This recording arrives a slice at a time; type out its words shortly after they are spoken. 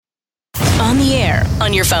On the air,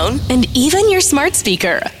 on your phone, and even your smart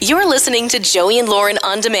speaker. You're listening to Joey and Lauren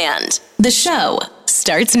On Demand. The show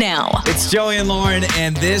starts now. It's Joey and Lauren,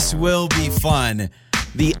 and this will be fun.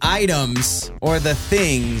 The items or the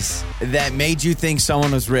things that made you think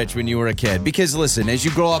someone was rich when you were a kid. Because listen, as you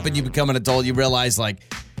grow up and you become an adult, you realize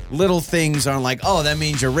like little things aren't like, oh, that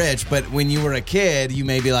means you're rich. But when you were a kid, you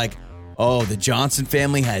may be like, oh, the Johnson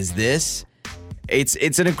family has this.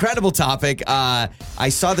 It's an incredible topic. I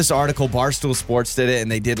saw this article, Barstool Sports did it,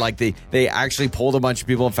 and they did like they actually polled a bunch of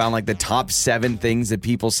people and found like the top 7 things that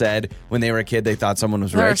people said when they were a kid they thought someone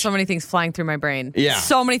was rich. There are so many things flying through my brain. Yeah.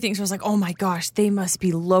 So many things. I was like, oh my gosh, they must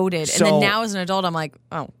be loaded. So, and then now as an adult, I'm like,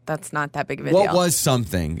 oh, that's not that big of a deal. What was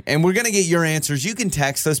something? And we're going to get your answers. You can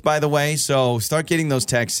text us, by the way, so start getting those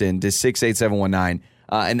texts in to 68719.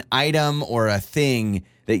 An item or a thing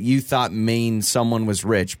that you thought means someone was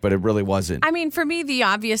rich, but it really wasn't. I mean, for me, the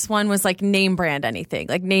obvious one was like name brand anything,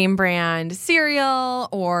 like name brand cereal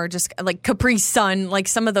or just like Capri Sun, like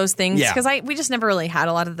some of those things. Yeah. Because we just never really had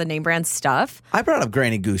a lot of the name brand stuff. I brought up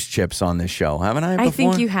Granny Goose chips on this show, haven't I? Before? I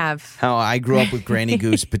think you have. How I grew up with Granny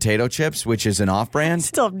Goose potato chips, which is an off-brand.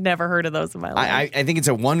 Still have never heard of those in my life. I think it's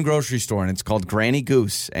at one grocery store, and it's called Granny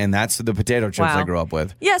Goose, and that's the potato chips I grew up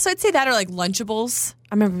with. Yeah, so I'd say that or like Lunchables.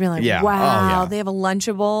 I remember being like, Yeah. wow, Oh, yeah. they have a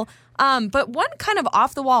Lunchable. But one kind of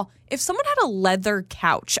off the wall, if someone had a leather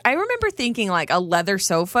couch, I remember thinking like a leather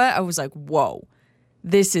sofa. I was like, whoa,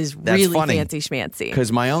 this is really fancy schmancy.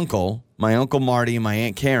 Because my uncle Marty and my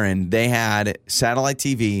Aunt Karen, they had satellite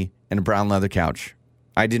TV and a brown leather couch.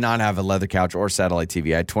 I did not have a leather couch or satellite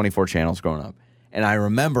TV. I had 24 channels growing up. And I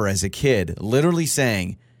remember as a kid literally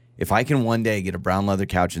saying, if I can one day get a brown leather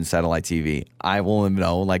couch and satellite TV, I will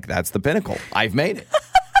know like that's the pinnacle. I've made it.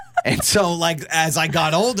 And so, like, as I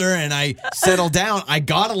got older and I settled down, I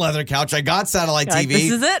got a leather couch, I got satellite TV.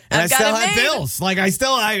 This is it. And I've I still got it had made. bills. Like,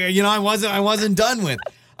 I wasn't done with.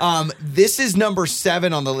 This is number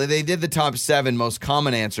 7 on the list. They did the top 7 most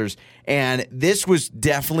common answers. And this was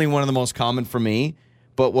definitely one of the most common for me,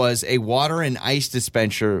 but was a water and ice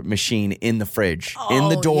dispenser machine in the fridge, in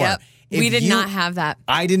the door. Yep. We did not have that.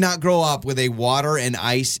 I did not grow up with a water and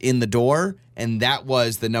ice in the door, and that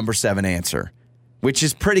was the number 7 answer. Which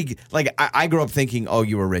is pretty, like, I grew up thinking, oh,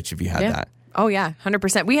 you were rich if you had that. Oh, yeah,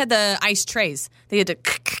 100%. We had the ice trays. They had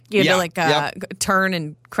to, turn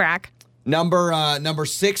and crack. Number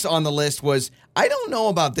 6 on the list was, I don't know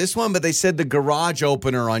about this one, but they said the garage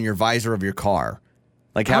opener on your visor of your car.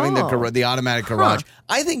 Like having the automatic garage.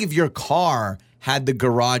 I think if your car had the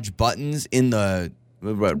garage buttons in the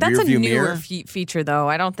rear view mirror. That's a newer feature, though.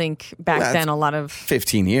 I don't think back then a lot of...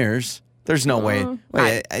 15 years. There's no way.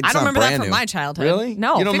 Wait, I don't remember that from my childhood. Really?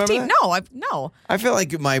 No. You don't 15? remember that? No. I feel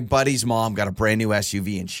like my buddy's mom got a brand new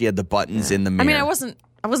SUV and she had the buttons in the mirror. I mean,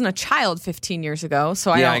 I wasn't a child 15 years ago,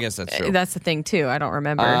 so I guess that's true. That's the thing too. I don't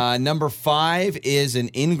remember. Number 5 is an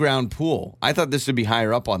in-ground pool. I thought this would be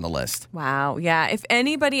higher up on the list. Wow. Yeah. If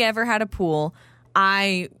anybody ever had a pool,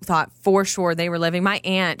 I thought for sure they were living. My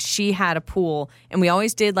aunt, she had a pool, and we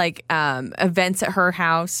always did like events at her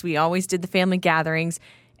house. We always did the family gatherings.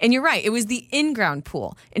 And you're right. It was the in-ground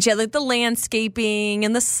pool. And she had like the landscaping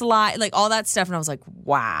and the slide, like all that stuff. And I was like,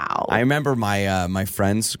 wow. I remember my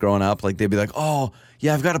friends growing up, like they'd be like, oh,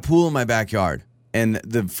 yeah, I've got a pool in my backyard. And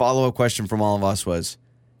the follow-up question from all of us was,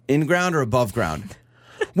 in-ground or above ground?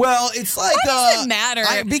 Well, it's like... Why does it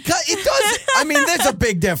matter? Because it doesn't... I mean, there's a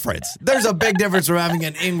big difference. There's a big difference from having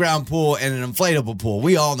an in-ground pool and an inflatable pool.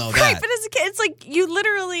 We all know that. Right, but as a kid, it's like you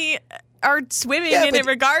literally... are swimming in it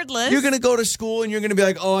regardless. You're going to go to school and you're going to be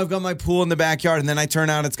like, oh, I've got my pool in the backyard. And then I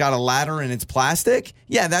turn out it's got a ladder and it's plastic.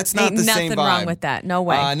 Yeah, that's not the same vibe. Nothing wrong with that. No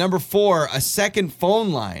way. Number 4, a second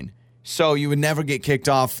phone line. So you would never get kicked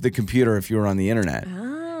off the computer if you were on the internet.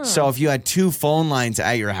 Oh. So if you had 2 phone lines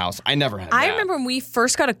at your house, I never had that. I remember when we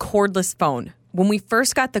first got a cordless phone. When we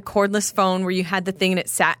first got the cordless phone where you had the thing and it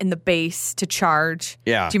sat in the base to charge.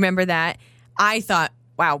 Yeah. Do you remember that? I thought,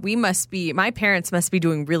 wow, my parents must be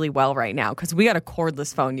doing really well right now because we got a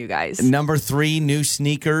cordless phone, you guys. Number 3, new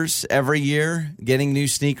sneakers every year. Getting new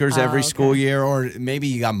sneakers every school year, or maybe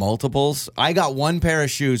you got multiples. I got 1 pair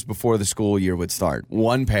of shoes before the school year would start.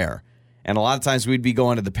 1 pair. And a lot of times we'd be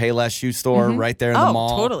going to the Payless shoe store right there in the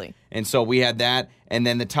mall. Totally. And so we had that. And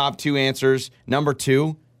then the top 2 answers. Number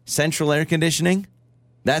 2, central air conditioning.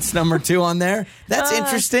 That's number 2 on there. That's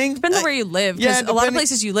interesting. Depends on where you live. Because a lot of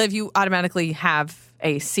places you live, you automatically have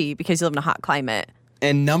AC because you live in a hot climate.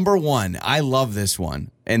 And number 1, I love this one,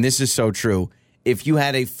 and this is so true. If you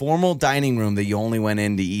had a formal dining room that you only went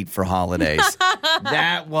in to eat for holidays,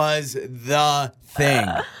 that was the thing.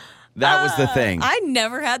 That was the thing. I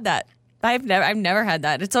never had that. I've never had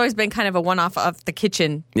that. It's always been kind of a one-off of the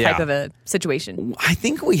kitchen type of a situation. I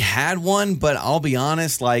think we had one, but I'll be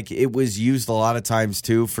honest, like it was used a lot of times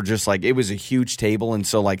too for just like it was a huge table, and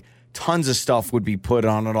so like tons of stuff would be put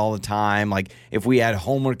on it all the time. Like if we had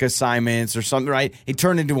homework assignments or something, right? It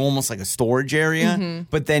turned into almost like a storage area.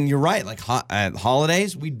 But then you're right, like at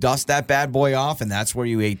holidays, we dust that bad boy off, and that's where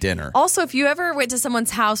you ate dinner. Also, if you ever went to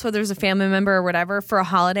someone's house, whether it was a family member or whatever, for a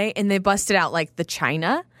holiday, and they busted out like the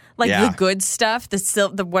china, like the good stuff,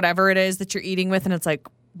 the whatever it is that you're eating with, and it's like,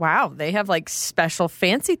 wow, they have like special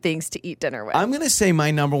fancy things to eat dinner with. I'm going to say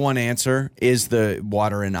my number one answer is the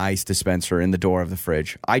water and ice dispenser in the door of the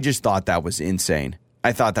fridge. I just thought that was insane.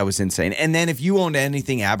 I thought that was insane. And then if you owned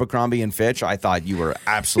anything Abercrombie and Fitch, I thought you were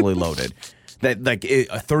absolutely loaded. That like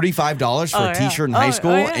 $35 for a T-shirt in high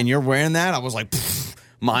school, and you're wearing that, I was like,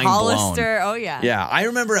 mind Hollister, blown. Yeah, I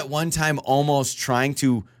remember at one time almost trying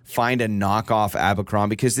to find a knockoff Abercrombie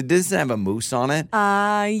because it doesn't have a moose on it.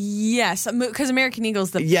 Yes, because American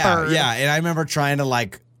Eagle's the bird. Yeah, and I remember trying to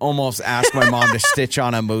like almost ask my mom to stitch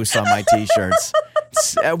on a moose on my T-shirts.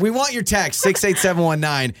 We want your text,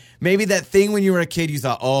 68719. Maybe that thing when you were a kid, you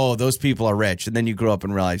thought, oh, those people are rich. And then you grew up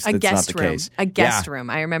and realized that's not the case. A guest room.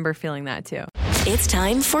 I remember feeling that too. It's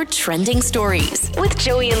time for Trending Stories with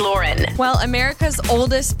Joey and Lauren. Well, America's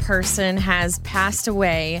oldest person has passed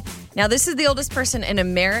away. Now, this is the oldest person in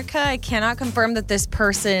America. I cannot confirm that this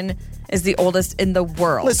person is the oldest in the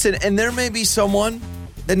world. Listen, and there may be someone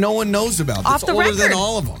that no one knows about that's older record. Than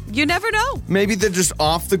all of them. You never know. Maybe they're just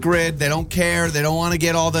off the grid. They don't care. They don't want to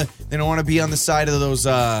get they don't want to be on the side of those,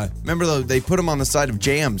 remember they put them on the side of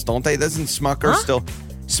jams, don't they? Doesn't Smucker's still?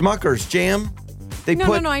 Smucker's jam?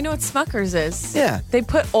 No, I know what Smucker's is. Yeah. They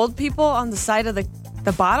put old people on the side of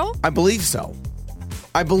the bottle? I believe so.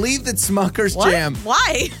 I believe that Smucker's jam.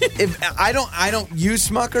 Why? I don't use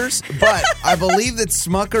Smucker's, but I believe that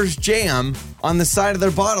Smucker's jam on the side of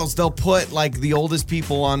their bottles, they'll put like the oldest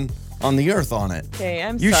people on the earth on it. Okay,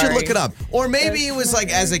 You should look it up. Or maybe it was like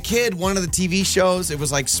as a kid, one of the TV shows, it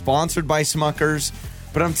was like sponsored by Smucker's.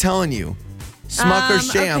 But I'm telling you,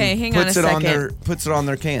 Smucker's jam puts it on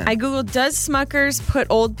their can. I googled, does Smucker's put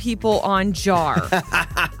old people on jar?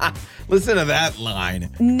 Listen to that line.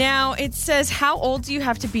 Now, it says, how old do you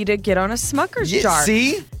have to be to get on a Smucker's jar?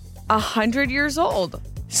 See? 100 years old.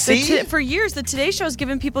 See? For years, the Today Show has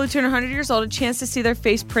given people who turn 100 years old a chance to see their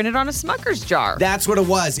face printed on a Smucker's jar. That's what it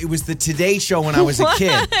was. It was the Today Show when I was a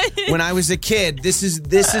kid. When I was a kid, this is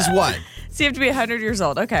what? So you have to be 100 years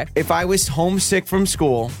old. Okay. If I was homesick from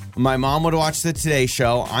school, my mom would watch the Today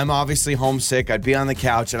Show. I'm obviously homesick. I'd be on the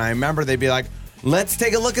couch, and I remember they'd be like, let's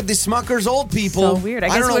take a look at the Smucker's old people. So weird.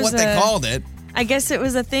 I don't know what they called it. I guess it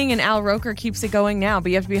was a thing, and Al Roker keeps it going now,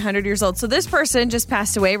 but you have to be 100 years old. So this person just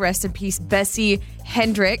passed away. Rest in peace, Bessie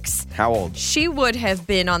Hendricks. How old? She would have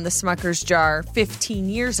been on the Smucker's jar 15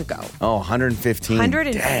 years ago. Oh, 115.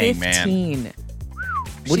 115. Dang, man.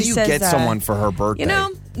 What do you get someone for her birthday? You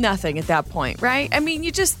know, nothing at that point, right? I mean,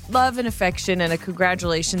 you just love and affection and a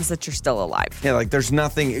congratulations that you're still alive. Yeah, like there's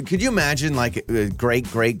nothing. Could you imagine like a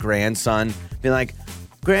great-great-grandson being like,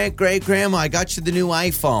 Great-great-grandma, I got you the new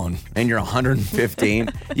iPhone, and you're 115.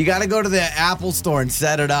 You got to go to the Apple store and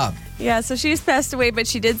set it up. Yeah, so she's passed away, but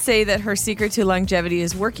she did say that her secret to longevity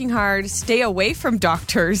is working hard, stay away from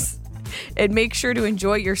doctors, and make sure to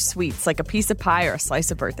enjoy your sweets, like a piece of pie or a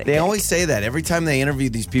slice of birthday cake. They always say that. Every time they interview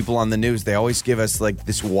these people on the news, they always give us like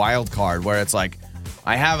this wild card where it's like,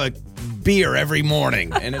 I have a beer every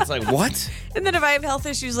morning. And it's like, what? And then if I have health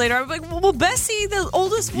issues later, I'm like, well, Bessie, the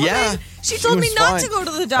oldest woman, she told me not to go to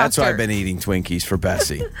the doctor. That's why I've been eating Twinkies for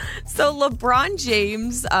Bessie. So LeBron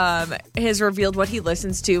James has revealed what he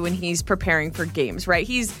listens to when he's preparing for games, right?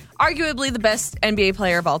 He's arguably the best NBA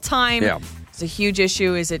player of all time. Yeah. It's a huge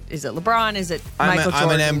issue. Is it LeBron? Is it Michael Jordan?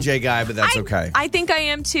 I'm an MJ guy, but that's okay. I think I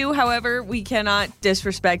am too. However, we cannot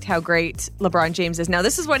disrespect how great LeBron James is. Now,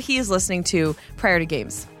 this is what he is listening to prior to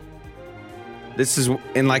games. This is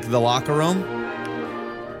in like the locker room?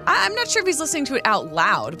 I'm not sure if he's listening to it out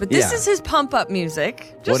loud, but this is his pump-up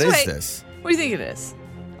music. What is this? What do you think it is?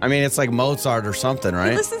 I mean, it's like Mozart or something,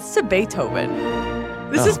 right? He listens to Beethoven.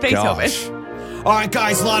 This is Beethoven. Gosh. All right,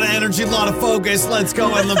 guys, a lot of energy, a lot of focus. Let's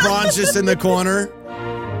go. And LeBron's just in the corner.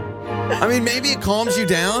 I mean, maybe it calms you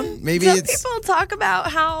down. Maybe people talk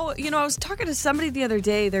about how, I was talking to somebody the other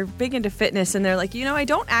day. They're big into fitness, and they're like, I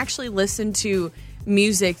don't actually listen to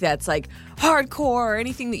music that's like hardcore or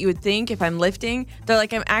anything that you would think if I'm lifting. They're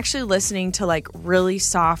like, I'm actually listening to like really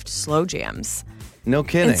soft slow jams. No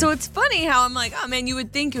kidding. And so it's funny how I'm like, oh man, you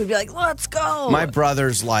would think you would be like, let's go. My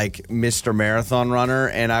brother's like Mr. Marathon Runner,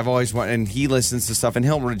 and I've always wanted, and he listens to stuff, and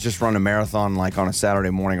he'll just run a marathon like on a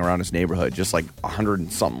Saturday morning around his neighborhood, just like 100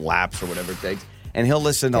 and something laps or whatever it takes. And he'll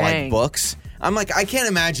listen to like books. I'm like, I can't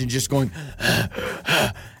imagine just going,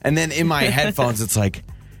 and then in my headphones, it's like,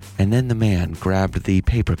 and then the man grabbed the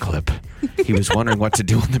paperclip. He was wondering what to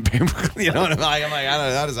do on the paperclip. You know what I'm like? I'm like, I don't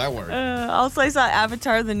know, how does that work? Also, I saw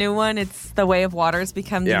Avatar, the new one. It's The Way of Water. It's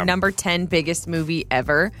become the number 10 biggest movie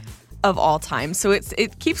ever of all time. So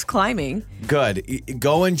it keeps climbing. Good.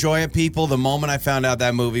 Go enjoy it, people. The moment I found out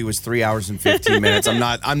that movie was 3 hours and 15 minutes,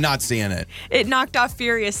 I'm not seeing it. It knocked off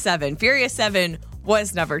Furious 7. Furious 7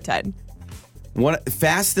 was number 10. What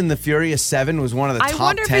Fast and the Furious 7 was one of the top 10 movies? I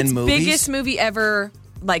wonder if it's biggest movie ever,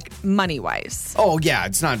 like money-wise. Oh, yeah.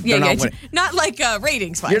 It's not. Not like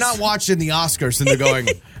ratings-wise. You're not watching the Oscars and they're going,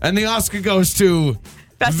 and the Oscar goes to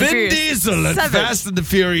Vin Diesel and Fast and the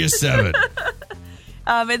Furious 7.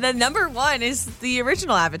 And then number 1 is the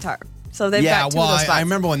original Avatar. So they've got two of those spots. I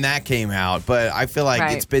remember when that came out, but I feel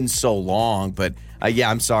like it's been so long. But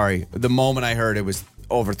I'm sorry. The moment I heard it was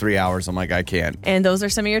over 3 hours, I'm like, I can't. And those are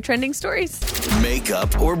some of your trending stories.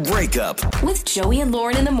 Makeup or breakup with Joey and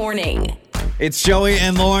Lauren in the morning. It's Joey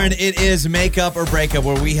and Lauren. It is Makeup or Breakup,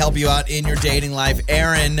 where we help you out in your dating life.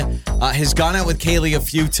 Aaron has gone out with Kaylee a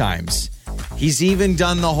few times. He's even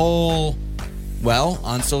done the whole,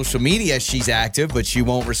 on social media, she's active, but she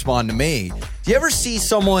won't respond to me. Do you ever see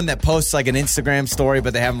someone that posts like an Instagram story,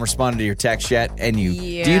 but they haven't responded to your text yet? And do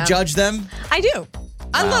you judge them? I do.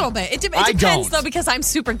 A little bit. It depends, though, because I'm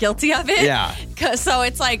super guilty of it. Yeah. So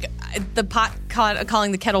it's like the pot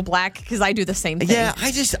calling the kettle black, because I do the same thing. Yeah,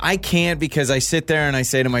 I can't, because I sit there and I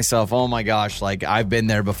say to myself, oh my gosh, like I've been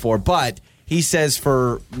there before. But he says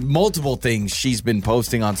for multiple things she's been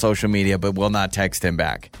posting on social media, but will not text him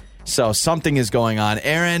back. So something is going on.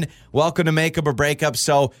 Aaron, welcome to Makeup or Breakup.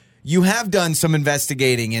 So you have done some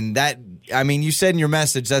investigating, and you said in your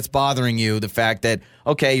message that's bothering you, the fact that,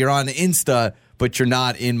 okay, you're on Insta, but you're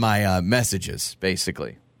not in my messages,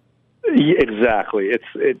 basically. Yeah, exactly.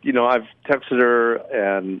 I've texted her,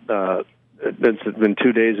 and it's been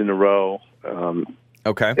 2 days in a row.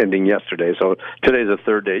 Ending yesterday, so today's the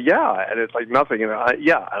third day. Yeah, and it's like nothing. And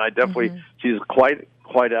I definitely, she's quite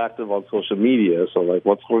active on social media. So like,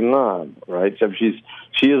 what's going on, right?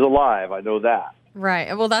 She is alive. I know that.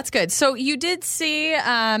 Right. Well, that's good. So you did see,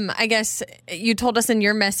 I guess you told us in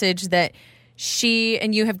your message that she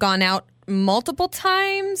and you have gone out multiple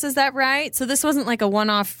times. Is that right? So this wasn't like a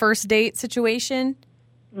one-off first date situation?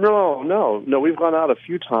 No. We've gone out a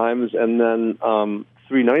few times, and then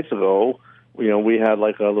 3 nights ago, we had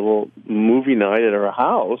like a little movie night at our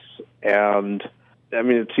house, and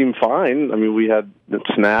it seemed fine. We had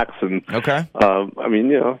snacks and just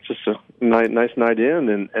a nice night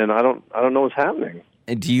in, and I don't know what's happening.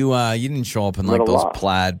 And do you didn't show up in like those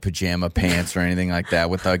plaid pajama pants or anything like that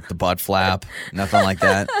with like the butt flap? Nothing like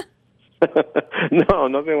that. No,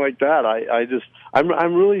 nothing like that.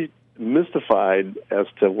 I'm really mystified as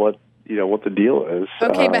to what the deal is.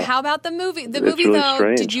 Okay, but how about the movie? The movie, really though,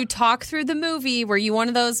 strange. Did you talk through the movie? Were you one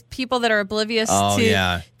of those people that are oblivious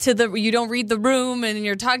to the, you don't read the room and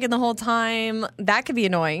you're talking the whole time? That could be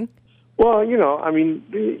annoying. Well,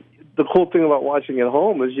 the cool thing about watching at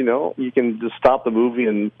home is, you can just stop the movie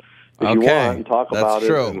and if you want and talk about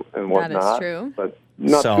it and whatnot. That is true. But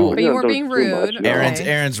but you weren't being rude.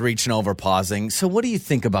 Aaron's reaching over, pausing. So what do you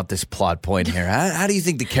think about this plot point here? How do you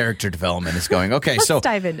think the character development is going? Okay, let's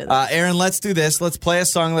dive into this. Aaron, let's do this. Let's play a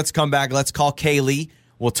song. Let's come back. Let's call Kaylee.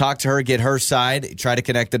 We'll talk to her, get her side, try to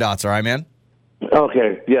connect the dots. All right, man?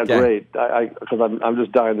 Okay. Yeah, great. Because I'm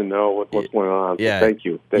just dying to know what's going on. So thank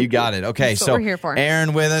you. You got it. Okay, that's what we're here for.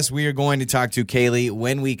 Aaron with us. We are going to talk to Kaylee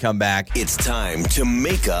when we come back. It's time to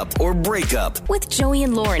make up or break up with Joey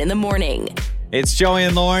and Lauren in the morning. It's Joey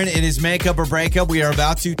and Lauren. It is Makeup or Breakup. We are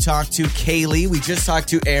about to talk to Kaylee. We just talked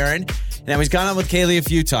to Aaron. Now, he's gone out with Kaylee a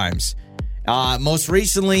few times. Most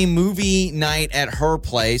recently, movie night at her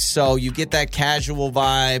place. So you get that casual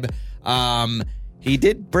vibe. He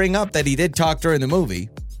did bring up that he did talk during the movie.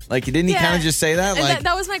 Like, didn't he kind of just say that? Like,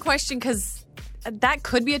 that was my question, because that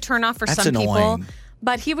could be a turnoff for some annoying. people.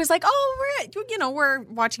 But he was like, we're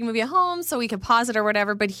watching a movie at home, so we could pause it or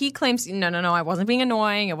whatever. But he claims, no, I wasn't being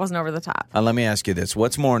annoying. It wasn't over the top. Let me ask you this.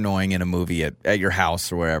 What's more annoying in a movie at your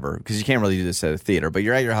house or wherever? Because you can't really do this at a theater, but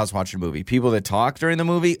you're at your house watching a movie. People that talk during the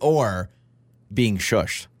movie or being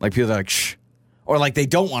shushed? Like people that are like, shh. Or like they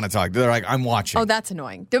don't want to talk. They're like, I'm watching. Oh, that's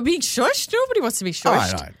annoying. They're being shushed? Nobody wants to be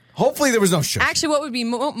shushed. Hopefully there was no shush. Actually, what would be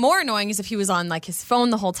more annoying is if he was on like his phone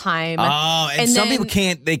the whole time. Oh, and some people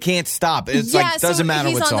can't stop. It's doesn't matter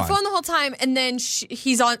what's on. He's on the phone the whole time, and then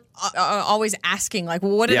he's on always asking like,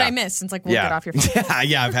 well, what did I miss? And it's like, well, get off your phone.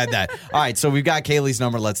 Yeah, I've had that. All right, so we've got Kaylee's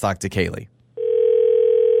number. Let's talk to Kaylee.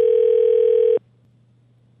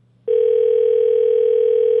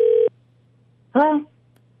 Hello.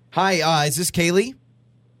 Hi, is this Kaylee?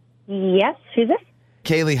 Yes, who's this?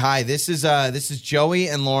 Kaylee, hi. This is Joey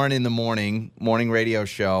and Lauren in the morning radio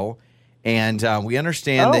show, and we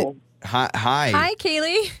understand that. Hi,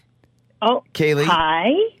 Kaylee. Oh, Kaylee.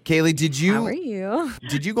 Hi, Kaylee. How are you?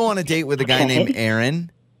 Did you go on a date with a guy named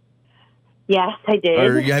Aaron? Yes, I did.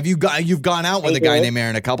 Or you've gone out with a guy named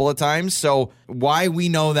Aaron a couple of times? So why we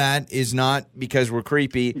know that is not because we're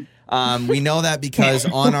creepy. We know that because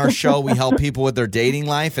on our show we help people with their dating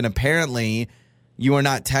life, and apparently you are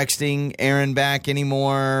not texting Aaron back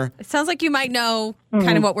anymore. It sounds like you might know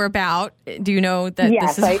kind of what we're about. Do you know that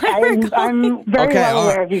yes, this is I'm very well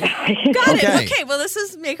aware of you guys. Got it. Okay, well, this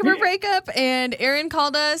is Makeup or Breakup, and Aaron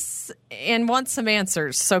called us and wants some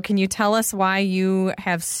answers. So can you tell us why you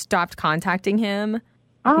have stopped contacting him?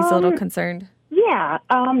 He's a little concerned. Yeah.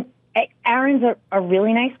 Aaron's a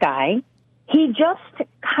really nice guy. He just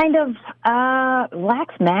kind of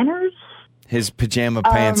lacks manners. His pajama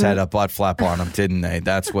pants had a butt flap on them, didn't they?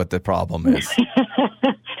 That's what the problem is.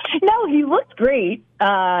 No, he looked great.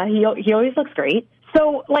 He always looks great.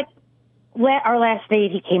 So, like, our last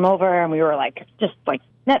date, he came over and we were, like, just, like,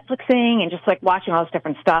 Netflixing and just, like, watching all this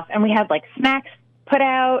different stuff. And we had, like, snacks put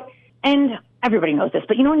out. And everybody knows this,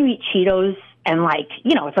 but you know when you eat Cheetos and, like,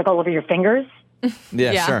 you know, it's, like, all over your fingers?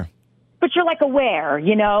 Yeah, sure. But you're like aware,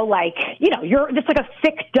 you know, like, you know, it's like a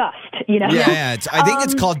thick dust, you know? Yeah. I think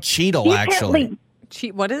it's called Cheeto, actually.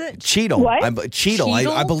 What is it? Cheeto. What? Cheeto.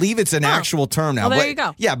 I believe it's an actual term now. Well, there you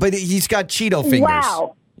go. Yeah, but he's got Cheeto fingers.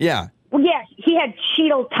 Wow. Yeah. Well, yeah, he had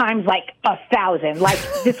Cheeto times like 1,000. Like,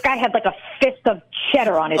 this guy had like a fist of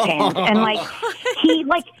cheddar on his hands. And like,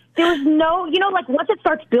 there was no, you know, like once it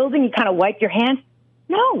starts building, you kind of wipe your hands.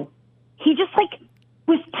 No. He just like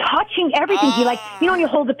was touching everything. He like, you know, when you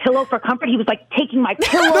hold the pillow for comfort, he was like taking my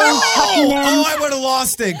pillows, touching them. Oh, I would have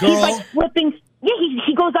lost it, girl. He's like flipping. Yeah,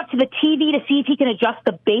 he goes up to the TV to see if he can adjust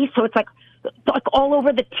the bass, so it's like all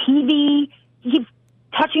over the TV. He's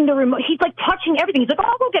touching the remote. He's like touching everything. He's like, oh,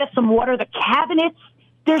 I'll go get us some water. The cabinets,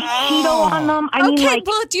 there's Cheeto on them. I mean, like,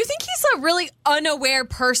 well, do you think he's a really unaware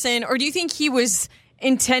person, or do you think he was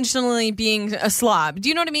intentionally being a slob? Do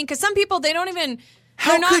you know what I mean? Because some people, they don't even.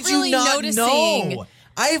 How they're not could really you not noticing. know?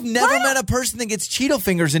 I have never met a person that gets Cheeto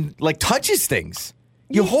fingers and like touches things.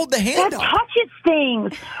 You hold the hand that up. touches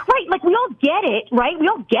things. Right, like we all get it, right? We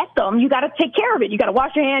all get them. You got to take care of it. You got to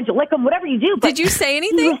wash your hands, you lick them, whatever you do. But did you say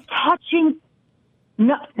anything? He was touching.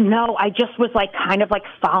 No, I just was like kind of like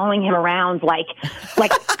following him around, like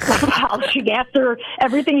polishing after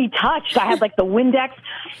everything he touched. I had like the Windex.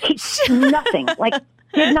 Nothing. Like,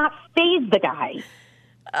 did not faze the guy.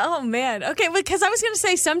 Oh, man. Okay, because I was going to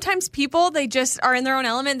say sometimes people, they just are in their own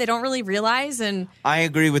element. They don't really realize. And I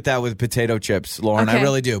agree with that with potato chips, Lauren. Okay. I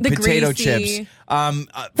really do. The potato greasy. chips,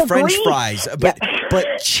 French fries. But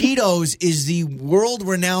Cheetos is the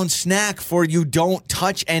world-renowned snack for you don't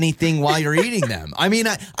touch anything while you're eating them. I mean,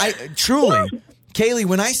 I truly, Kaylee,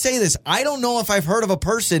 when I say this, I don't know if I've heard of a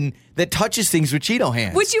person that touches things with Cheeto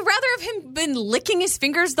hands. Would you rather have him been licking his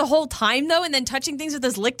fingers the whole time, though, and then touching things with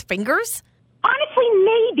his licked fingers? Honestly,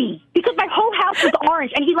 maybe, because my whole house was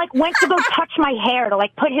orange, and he like went to go touch my hair to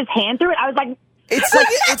like put his hand through it. I was like,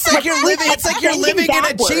 it's like you're living. It's like you're living in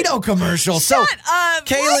a Cheeto commercial. Shut up,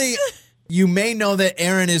 Kaylee, you may know that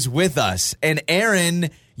Aaron is with us, and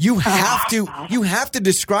Aaron, you have to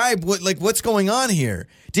describe what's going on here.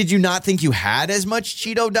 Did you not think you had as much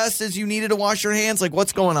Cheeto dust as you needed to wash your hands? Like,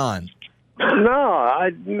 what's going on? No,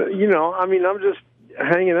 I'm just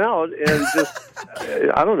hanging out and just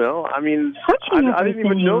I don't know. I mean, I didn't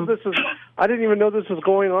even know this was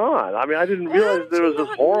going on. I mean, I didn't realize there was this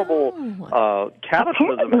horrible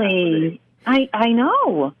cataclysm happening. I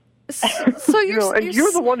know. So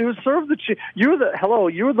you're the one who served the you're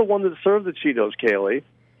the one that served the Cheetos, Kaylee.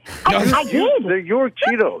 I did. They're your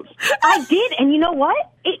Cheetos. I did, and you know what?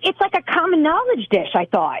 It's like a common knowledge dish. I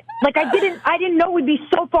thought, like, I didn't know we'd be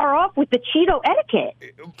so far off with the Cheeto etiquette.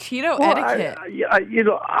 Etiquette.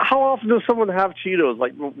 How often does someone have Cheetos?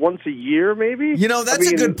 Like once a year, maybe. That's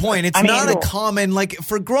a good point. It's not a common, like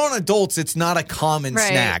for grown adults, it's not a common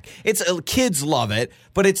snack. It's kids love it,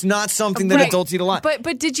 but it's not something that adults eat a lot.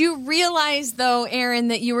 But did you realize though, Aaron,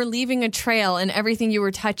 that you were leaving a trail in everything you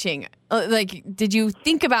were touching? Like, did you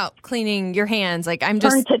think about cleaning your hands? Like, Turn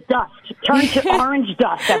to dust. Turn to orange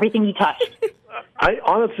dust. Everything you touched. I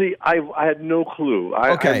honestly, I had no clue.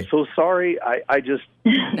 I'm so sorry. I just,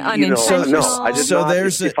 unintentional. No, I did so not.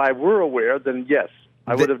 There's if I were aware, then yes,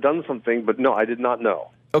 I would have done something. But no, I did not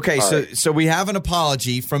know. Okay, so we have an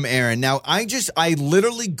apology from Aaron. Now, I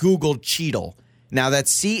literally Googled Cheeto. Now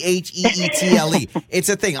that's CHEETLE. It's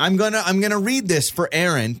a thing. I'm gonna read this for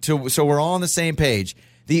Aaron so we're all on the same page.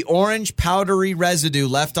 The orange powdery residue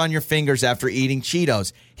left on your fingers after eating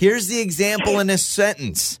Cheetos. Here's the example in a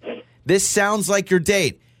sentence. This sounds like your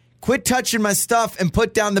date. Quit touching my stuff and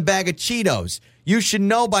put down the bag of Cheetos. You should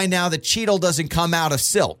know by now that Cheeto doesn't come out of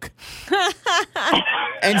silk.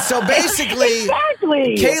 And so basically,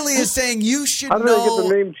 Kaylee is saying you should know. How did I get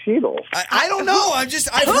the name Cheeto? I don't know. I've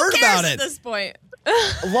heard about it at this point.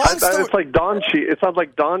 It's like Don Cheadle. It sounds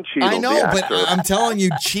like Don Cheadle. I know, but I'm telling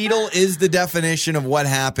you, Cheeto is the definition of what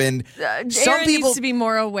happened. Aaron needs to be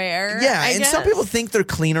more aware. Yeah, I guess. some people think they're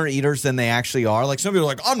cleaner eaters than they actually are. Like some people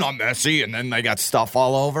are like, I'm not messy, and then they got stuff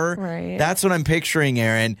all over. Right. That's what I'm picturing,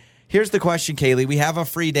 Aaron. Here's the question, Kaylee. We have a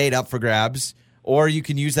free date up for grabs, or you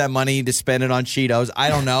can use that money to spend it on Cheetos. I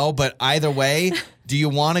don't know, but either way, do you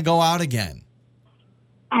want to go out again?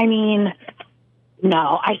 I mean,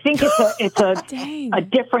 no. I think it's a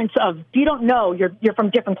difference of, if you don't know, you're from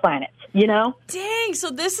different planets, you know? Dang, so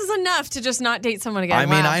this is enough to just not date someone again. I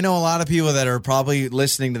mean, I know a lot of people that are probably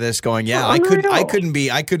listening to this going, yeah, I couldn't be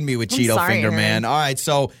with Cheeto finger, Aaron. man. All right,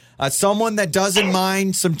 so someone that doesn't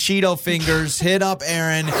mind some Cheeto fingers, hit up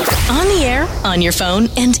Aaron. On the air, on your phone,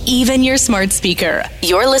 and even your smart speaker.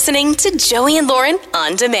 You're listening to Joey and Lauren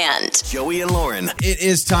on demand. Joey and Lauren. It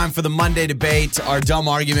is time for the Monday Debate, our dumb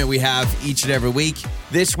argument we have each and every week.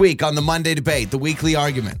 This week on the Monday Debate, the weekly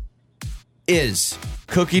argument is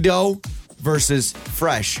cookie dough versus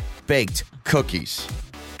fresh baked cookies.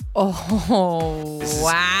 Oh,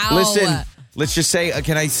 wow. Listen, let's just say,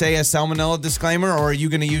 can I say a salmonella disclaimer, or are you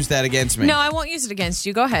going to use that against me? No, I w't use it against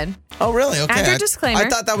you. Go ahead. Oh, really? Okay. Add your disclaimer. I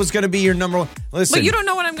thought that was going to be your number one. Listen. But you don't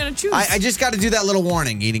know what I'm going to choose. I just got to do that little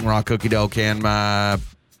warning. Eating raw cookie dough can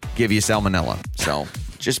give you salmonella. So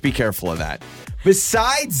just be careful of that.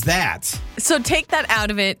 Besides that. So take that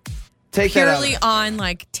out of it. Purely on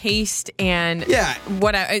like taste and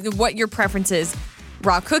what your preference is.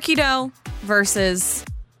 Raw cookie dough versus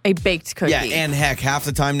a baked cookie. Yeah, and heck, half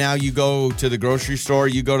the time now you go to the grocery store,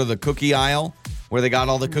 you go to the cookie aisle where they got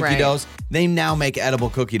all the cookie doughs. They now make edible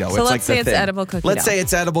cookie dough. So let's say it's edible cookie dough. Let's say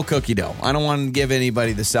it's edible cookie dough. I don't want to give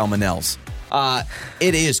anybody the salmonellas.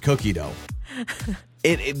 It is cookie dough.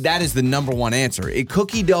 That is the number one answer.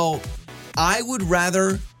 Cookie dough, I would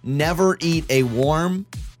rather never eat a warm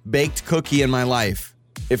baked cookie in my life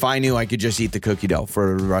if I knew I could just eat the cookie dough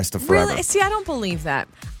for the rest of forever. Really? See, I don't believe that.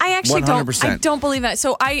 I actually 100%. I don't believe that.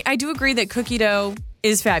 So I do agree that cookie dough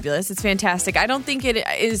is fabulous. It's fantastic. I don't think it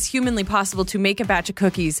is humanly possible to make a batch of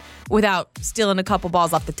cookies without stealing a couple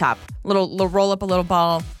balls off the top. Roll up a little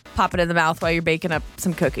ball, pop it in the mouth while you're baking up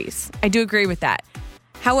some cookies. I do agree with that.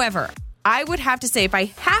 However, I would have to say if I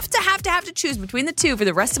have to choose between the two for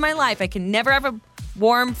the rest of my life, I can never have a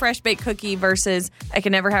warm, fresh baked cookie versus I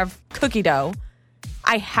can never have cookie dough.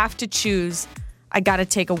 I have to choose. I got to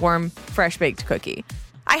take a warm, fresh baked cookie.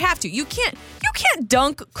 I have to. You can't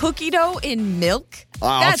dunk cookie dough in milk.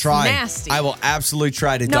 I'll try. That's nasty. I will absolutely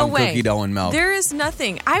try to dunk cookie dough in milk. There is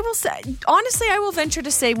nothing. I will say, honestly, I will venture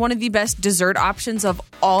to say one of the best dessert options of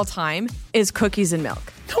all time is cookies and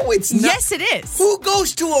milk. No, it's not. Yes, it is. Who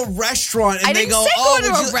goes to a restaurant and they go, go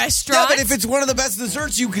to a restaurant. Yeah, but if it's one of the best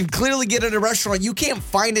desserts you can clearly get at a restaurant, you can't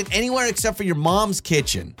find it anywhere except for your mom's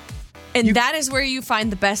kitchen. And that is where you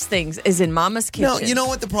find the best things, is in Mama's kitchen. No, you know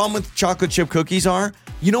what the problem with chocolate chip cookies are?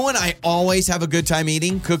 You know what I always have a good time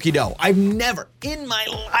eating? Cookie dough. I've never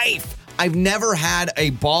had a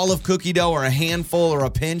ball of cookie dough or a handful or a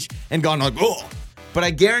pinch and gone like, oh. But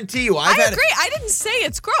I guarantee you, I agree. I didn't say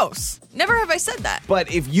it's gross. Never have I said that.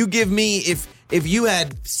 But if you give me, if you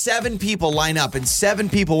had 7 people line up and 7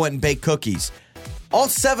 people went and baked cookies, all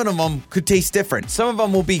 7 of them could taste different. Some of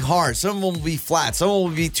them will be hard. Some of them will be flat. Some of them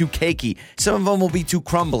will be too cakey. Some of them will be too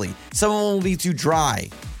crumbly. Some of them will be too dry.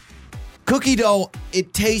 Cookie dough,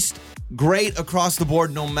 it tastes great across the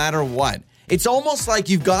board no matter what. It's almost like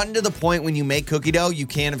you've gotten to the point when you make cookie dough, you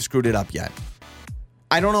can't have screwed it up yet.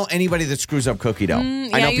 I don't know anybody that screws up cookie dough.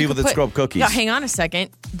 I know people that screw up cookies. Now, hang on a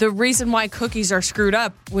second. The reason why cookies are screwed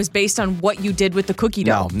up was based on what you did with the cookie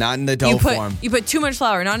dough. No, not in the dough form. You put too much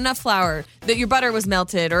flour, not enough flour, that your butter was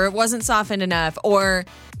melted, or it wasn't softened enough, or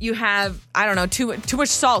you have, I don't know, too much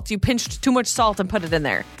salt. You pinched too much salt and put it in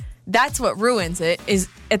there. That's what ruins it, is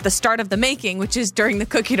at the start of the making, which is during the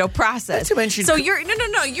cookie dough process. So your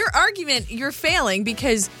argument, you're failing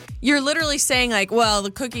because you're literally saying like, well,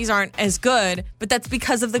 the cookies aren't as good, but that's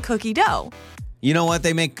because of the cookie dough. You know what?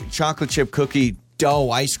 They make chocolate chip cookie dough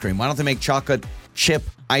ice cream. Why don't they make chocolate chip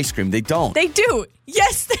ice cream? They don't. They do.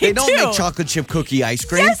 Yes, they do. They don't make chocolate chip cookie ice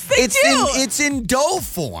cream. Yes, they do. It's in dough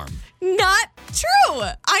form. Not true.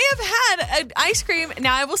 I have had an ice cream.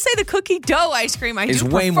 Now, I will say the cookie dough ice cream is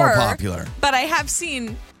way more popular. But I have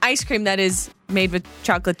seen ice cream that is made with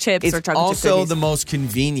chocolate chips or chocolate chip cookies. It's also the most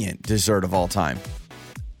convenient dessert of all time.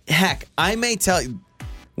 Heck, I may tell you,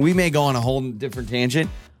 we may go on a whole different tangent.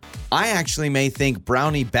 I actually may think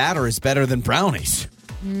brownie batter is better than brownies.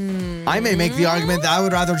 I may make the argument that I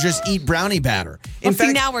would rather just eat brownie batter. In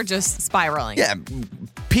fact, now we're just spiraling. Yeah,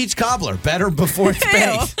 peach cobbler, better before it's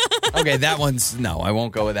baked. Okay, that one's, no, I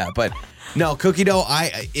won't go with that. But no, cookie dough,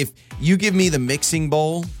 if you give me the mixing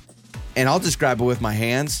bowl, and I'll just grab it with my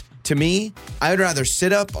hands, to me, I would rather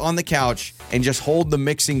sit up on the couch and just hold the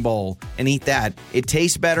mixing bowl and eat that. It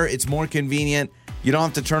tastes better. It's more convenient. You don't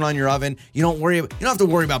have to turn on your oven. You don't have to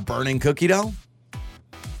worry about burning cookie dough.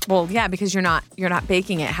 Well, yeah, because you're not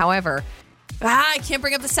baking it. However, I can't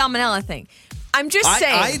bring up the salmonella thing. I'm just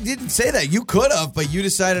saying. I didn't say that. You could have, but you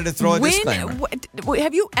decided to throw a disclaimer.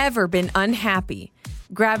 Have you ever been unhappy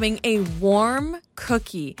grabbing a warm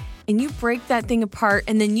cookie and you break that thing apart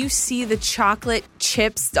and then you see the chocolate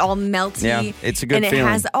chips all melty? Yeah, it's a good feeling. And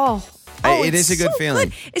it has, it is a good feeling.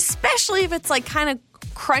 Good. Especially if it's like kind of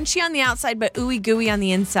crunchy on the outside but ooey gooey on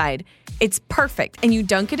the inside. It's perfect. And you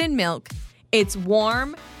dunk it in milk. It's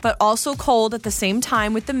warm, but also cold at the same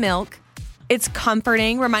time with the milk. It's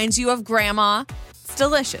comforting, reminds you of grandma. It's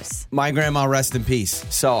delicious. My grandma, rest in peace.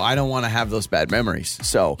 So I don't want to have those bad memories.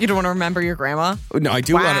 So you don't want to remember your grandma? No, I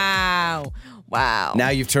do want to. Wow. Now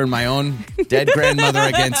you've turned my own dead grandmother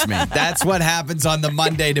against me. That's what happens on the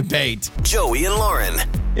Monday debate. Joey and Lauren.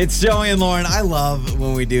 It's Joey and Lauren. I love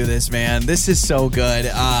when we do this, man. This is so good.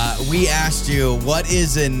 We asked you, what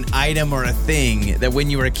is an item or a thing that when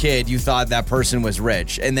you were a kid, you thought that person was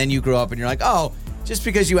rich? And then you grew up and you're like, oh, just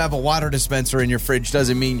because you have a water dispenser in your fridge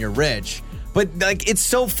doesn't mean you're rich. But like, it's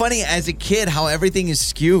so funny as a kid how everything is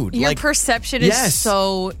skewed. Your perception is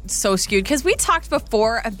so skewed. Because we talked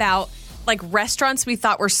before about like restaurants we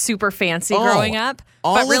thought were super fancy growing up.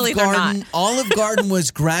 But really, they're not. Olive Garden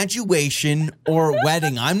was graduation or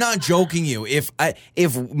wedding. I'm not joking you. If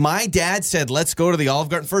my dad said, let's go to the Olive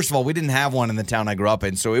Garden, first of all, we didn't have one in the town I grew up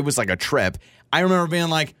in, so it was like a trip. I remember being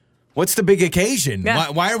like, what's the big occasion? Yeah.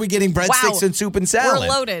 Why are we getting breadsticks and soup and salad? We're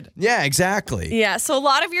loaded. Yeah, exactly. Yeah, so a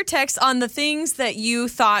lot of your texts on the things that you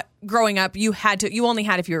thought growing up you only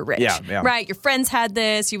had if you were rich. Yeah. Right? Your friends had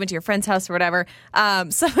this, you went to your friend's house or whatever.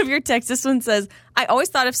 Some of your texts, this one says, I always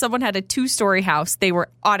thought if someone had a 2-story house, they were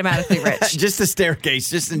automatically rich. Just a staircase,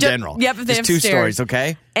 just in general. Yep, if they have 2 stairs. stories,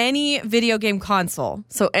 okay? Any video game console.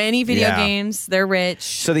 So any video games, they're rich.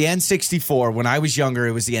 So the N64, when I was younger,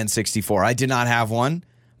 it was the N64. I did not have one.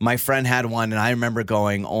 My friend had one, and I remember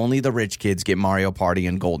going, only the rich kids get Mario Party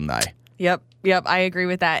and GoldenEye. Yep, I agree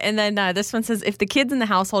with that. And then this one says, if the kids in the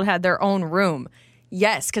household had their own room.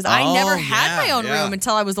 Yes, because I never had my own room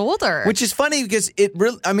until I was older. Which is funny because it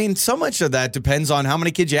really, so much of that depends on how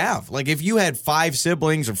many kids you have. Like if you had 5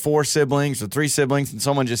 siblings or 4 siblings or 3 siblings and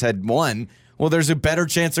someone just had one, well, there's a better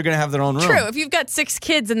chance they're going to have their own room. True. If you've got 6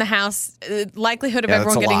 kids in the house, likelihood of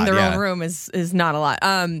everyone getting their own room is not a lot.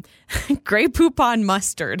 Grey poop on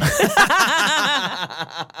mustard. It's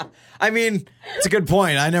a good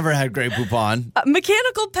point. I never had Grey poop on.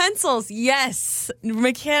 Mechanical pencils. Yes.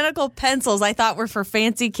 Mechanical pencils I thought were for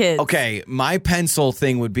fancy kids. Okay. My pencil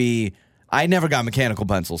thing would be, I never got mechanical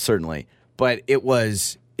pencils, certainly. But it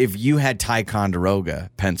was if you had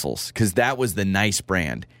Ticonderoga pencils, because that was the nice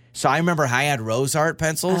brand. So I remember I had Rose Art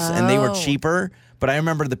pencils, and they were cheaper. But I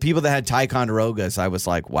remember the people that had Ticonderogas, I was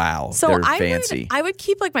like, wow, they're fancy. I would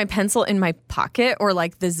keep like my pencil in my pocket or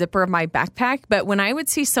like the zipper of my backpack. But when I would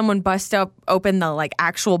see someone bust open the like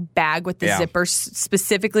actual bag with the zipper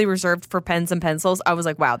specifically reserved for pens and pencils, I was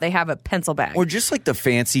like, wow, they have a pencil bag. Or just like the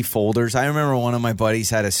fancy folders. I remember one of my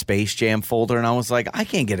buddies had a Space Jam folder, and I was like, I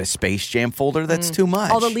can't get a Space Jam folder. That's too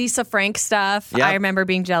much. All the Lisa Frank stuff. Yep. I remember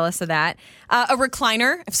being jealous of that. A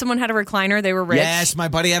recliner. If someone had a recliner, they were rich. Yes, my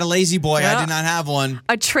buddy had a Lazy Boy. Yep. I did not have one.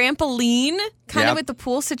 A trampoline, kind of with the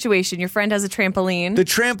pool situation. Your friend has a trampoline. The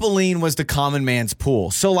trampoline was the common man's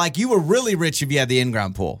pool. So, like, you were really rich if you had the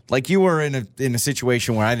in-ground pool. Like, you were in a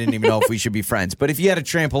situation where I didn't even know if we should be friends. But if you had a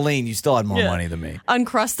trampoline, you still had more money than me.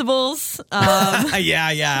 Uncrustables.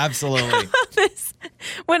 Yeah, absolutely.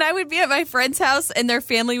 When I would be at my friend's house and their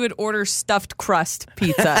family would order stuffed crust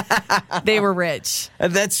pizza, they were rich.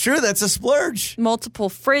 That's true. That's a splurge. Multiple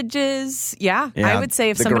fridges. Yeah. I would say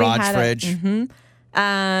if somebody had garage fridge.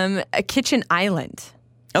 A kitchen island.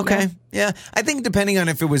 Okay. Yeah. I think depending on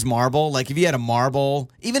if it was marble, like if you had a marble,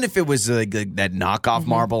 even if it was that knockoff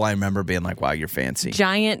marble, I remember being like, wow, you're fancy.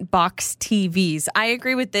 Giant box TVs. I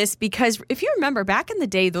agree with this because if you remember back in the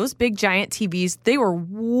day, those big giant TVs, they were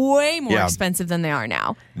way more expensive than they are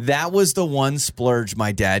now. That was the one splurge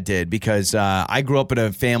my dad did because I grew up in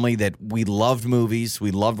a family that we loved movies.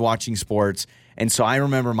 We loved watching sports. And so I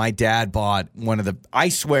remember my dad bought I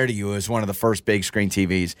swear to you, it was one of the first big screen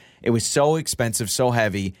TVs. It was so expensive, so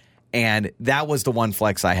heavy. And that was the one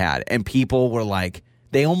flex I had. And people were like,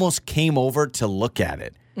 they almost came over to look at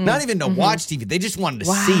it. Not even to watch TV. They just wanted to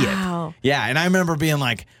see it. Yeah. And I remember being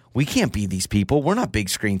like, we can't be these people. We're not big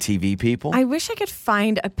screen TV people. I wish I could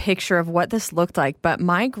find a picture of what this looked like. But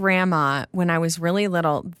my grandma, when I was really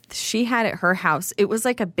little, she had at her house, it was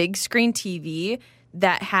like a big screen TV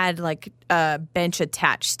that had like a bench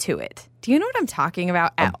attached to it. Do you know what I'm talking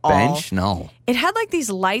about at all? A bench? No. It had like these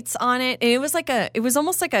lights on it, and it was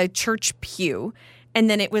almost like a church pew, and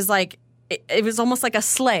then it was like it was almost like a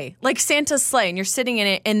sleigh, like Santa's sleigh, and you're sitting in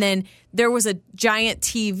it, and then there was a giant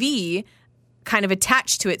TV kind of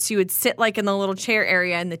attached to it, so you would sit like in the little chair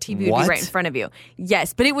area, and the TV would be right in front of you.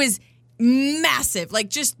 Yes, but it was massive,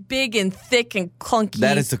 like just big and thick and clunky.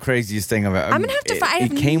 That is the craziest thing about it. I'm gonna have to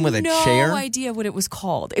find. It came with a chair. No idea what it was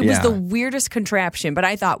called. It was the weirdest contraption, but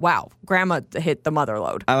I thought, wow, Grandma hit the mother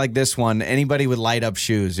load. I like this one. Anybody with light up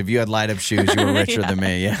shoes. If you had light up shoes, you were richer than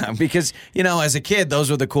me. Yeah, because as a kid,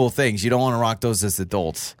 those were the cool things. You don't want to rock those as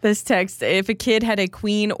adults. This text: if a kid had a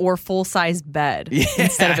queen or full size bed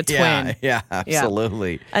instead of a twin. Yeah,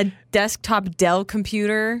 absolutely. A desktop Dell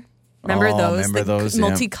computer. Remember those?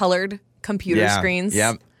 Multicolored computer screens.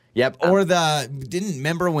 Yep. Or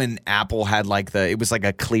remember when Apple had it was like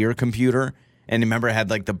a clear computer, and remember it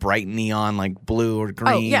had like the bright neon like blue or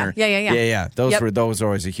green. Oh yeah. Those were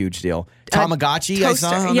always a huge deal. Tamagotchi, I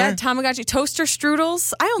saw on there. Tamagotchi, toaster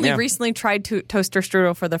strudels. I only recently tried toaster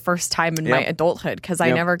strudel for the first time in my adulthood because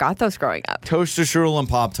I never got those growing up. Toaster strudel and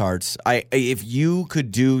Pop-Tarts. If you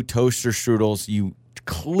could do toaster strudels, you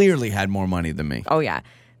clearly had more money than me. Oh yeah.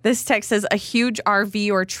 This text says, a huge RV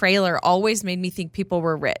or trailer always made me think people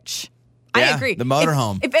were rich. Yeah, I agree. The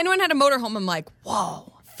motorhome. If anyone had a motorhome, I'm like,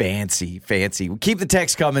 whoa. Fancy. Keep the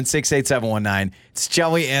text coming, 68719. It's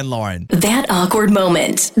Joey and Lauren. That awkward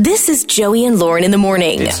moment. This is Joey and Lauren in the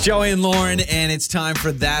morning. It's Joey and Lauren, and it's time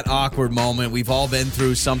for that awkward moment. We've all been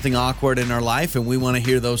through something awkward in our life, and we want to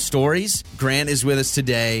hear those stories. Grant is with us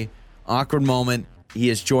today. Awkward moment. He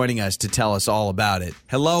is joining us to tell us all about it.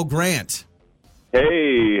 Hello, Grant.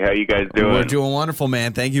 Hey, how you guys doing? We're doing wonderful,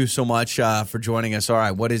 man. Thank you so much for joining us. All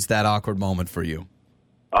right, what is that awkward moment for you?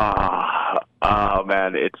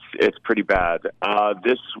 Man, it's pretty bad.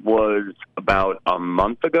 This was about a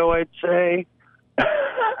month ago, I'd say.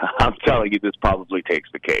 I'm telling you, this probably takes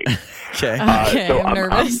the cake. Okay. So I'm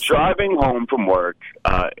nervous. I'm driving home from work.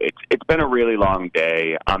 It's been a really long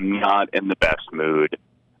day. I'm not in the best mood.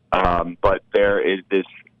 But there is this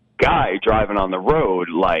guy driving on the road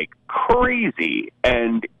like crazy,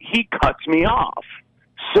 and he cuts me off.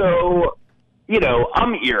 So,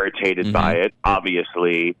 I'm irritated by it,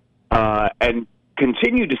 obviously, and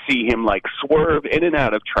continue to see him like swerve in and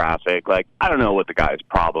out of traffic. Like, I don't know what the guy's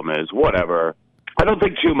problem is, whatever. I don't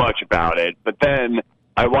think too much about it, but then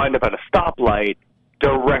I wind up at a stoplight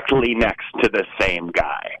directly next to the same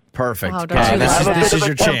guy. Perfect. Oh, this is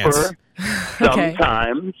your chance.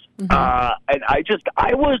 Sometimes. And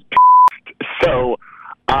I was pissed, so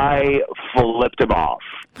I flipped him off.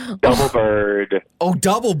 Double bird. Oh,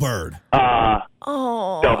 double bird.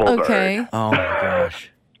 Double bird. Oh, my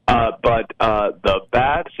gosh. But the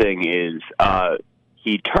bad thing is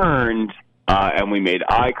he turned, and we made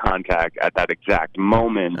eye contact at that exact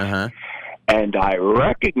moment. And I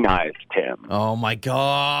recognized him. Oh, my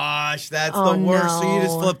gosh. That's the worst. No. So you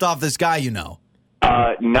just flipped off this guy you know.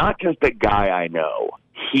 Not just the guy I know.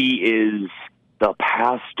 He is the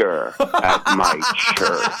pastor at my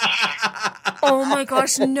church. Oh my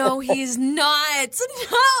gosh, no, he's not.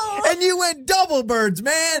 No. And you went double birds,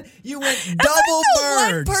 man. You went double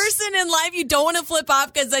That's birds. One person in life you don't want to flip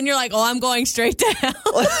off because then you're like, oh, I'm going straight to hell.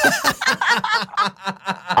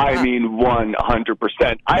 I mean,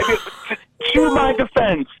 100%. To my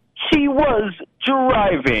defense, he was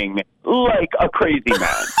driving like a crazy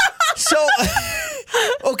man. So,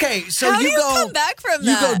 okay, so How do you come back from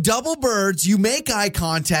You that? go double birds, you make eye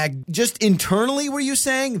contact. Just internally, were you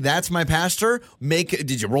saying, that's my pastor?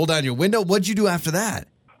 Did you roll down your window? What'd you do after that?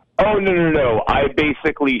 Oh, no. I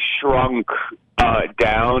basically shrunk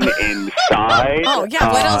down inside. Oh,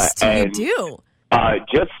 yeah, what else do you do?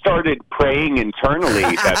 Just started praying internally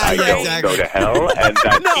that I don't go to hell and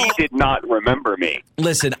that he did not remember me.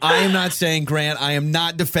 Listen, I am not saying, Grant, I am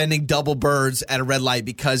not defending double birds at a red light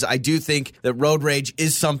because I do think that road rage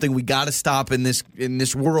is something we got to stop in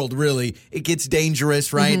this world, really. It gets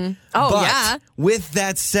dangerous, right? Mm-hmm. Oh, but yeah. With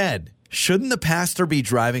that said, shouldn't the pastor be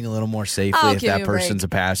driving a little more safely if that person's a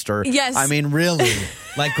pastor? Yes. I mean, really.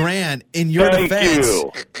 Like, Grant, in your defense,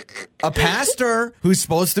 a pastor who's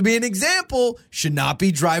supposed to be an example should not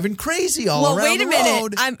be driving crazy all around the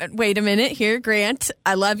road. Wait a minute here, Grant.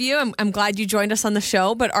 I love you. I'm glad you joined us on the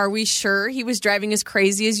show, but are we sure he was driving as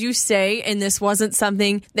crazy as you say, and this wasn't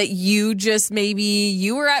something that you just maybe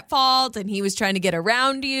you were at fault and he was trying to get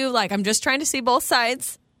around you? Like, I'm just trying to see both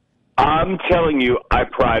sides. I'm telling you, I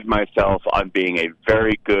pride myself on being a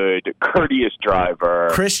very good, courteous driver.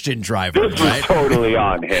 Christian driver, This was totally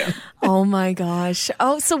on him. Oh, my gosh.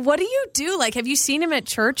 Oh, so what do you do? Like, have you seen him at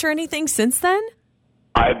church or anything since then?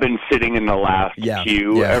 I've been sitting in the last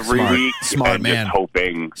queue every week and man. just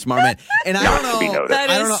hoping. Smart man. And I don't know. to be noticed. That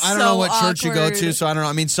is I don't know what so church you go to, awkward. so I don't know.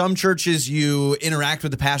 I mean, some churches you interact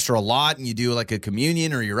with the pastor a lot, and you do like a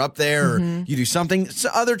communion, or you're up there, or you do something. So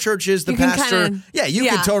other churches, the You can pastor, kinda, you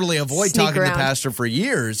can totally avoid sneak talking to around. the pastor for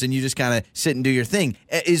years, and you just kind of sit and do your thing.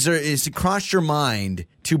 Is it crossed your mind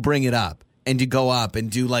to bring it up and to go up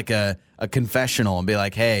and do like a confessional and be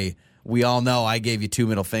like, hey, we all know I gave you 2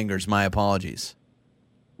 middle fingers. My apologies.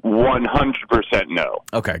 100% no.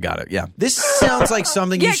 Okay, got it. Yeah. This sounds like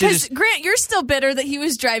something you Yeah, should because just... Grant, you're still bitter that he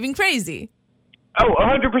was driving crazy. Oh,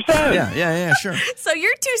 100%. Yeah, sure. So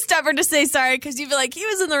you're too stubborn to say sorry because you feel like he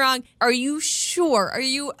was in the wrong. Are you sure? Are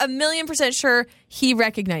you 1,000,000% sure he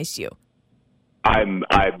recognized you?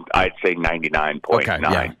 I'd say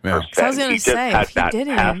 99.9%. So I was gonna he just say, has if he that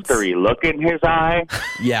didn't. pastory look in his eye.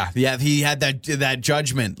 Yeah, he had that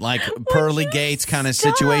judgment, like pearly gates kind of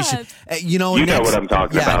situation. You know what I'm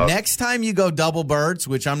talking about. Next time you go double birds,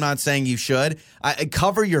 which I'm not saying you should,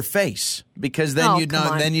 cover your face because then you don't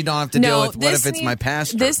have to deal with what if it's my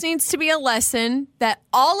pastor. This needs to be a lesson that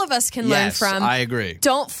all of us can learn from. I agree.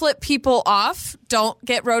 Don't flip people off. Don't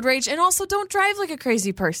get road rage, and also don't drive like a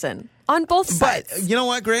crazy person. On both sides. But you know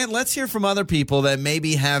what, Grant? Let's hear from other people that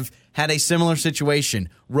maybe have had a similar situation.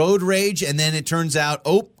 Road rage, and then it turns out,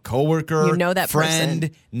 coworker, you know that friend,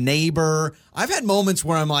 person. neighbor. I've had moments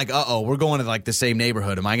where I'm like, we're going to like the same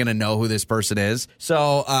neighborhood. Am I going to know who this person is?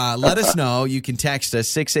 So let us know. You can text us,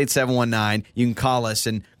 68719. You can call us.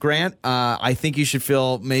 And Grant, I think you should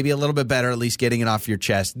feel maybe a little bit better, at least getting it off your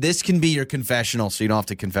chest. This can be your confessional, so you don't have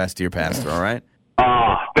to confess to your pastor, all right?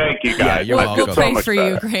 Thank you, guys. You're welcome. We'll pray for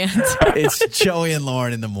you, Grant. It's Joey and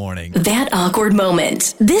Lauren in the morning. That awkward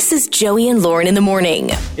moment. This is Joey and Lauren in the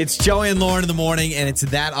morning. It's Joey and Lauren in the morning, and it's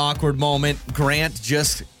that awkward moment. Grant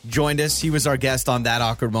just joined us. He was our guest on that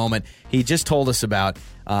awkward moment. He just told us about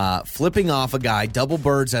flipping off a guy, double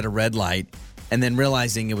birds at a red light, and then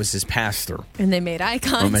realizing it was his pastor. And they made eye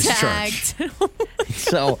From his contact.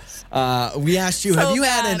 So we asked you, have you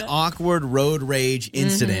had an awkward road rage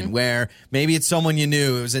incident where maybe it's someone you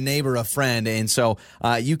knew, it was a neighbor, a friend, and so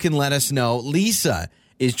you can let us know. Lisa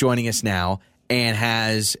is joining us now and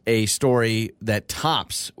has a story that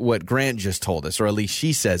tops what Grant just told us, or at least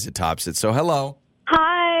she says it tops it. So hello.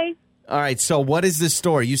 Hi. All right, so what is this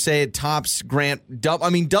story? You say it tops Grant.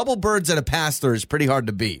 Double birds at a pastor is pretty hard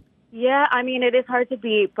to beat. Yeah, I mean, it is hard to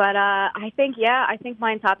beat, but I think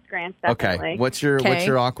mine tops Grant's, definitely. Okay, what's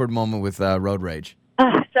your awkward moment with road rage?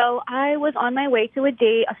 So I was on my way to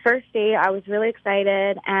a first date. I was really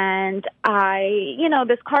excited, and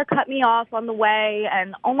this car cut me off on the way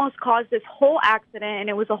and almost caused this whole accident, and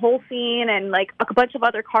it was a whole scene, and like a bunch of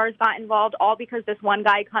other cars got involved, all because this one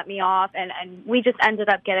guy cut me off, and we just ended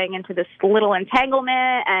up getting into this little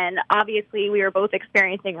entanglement, and obviously we were both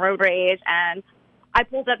experiencing road rage, and I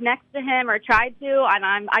pulled up next to him, or tried to,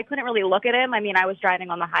 and I couldn't really look at him. I mean, I was driving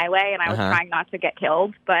on the highway, and I was trying not to get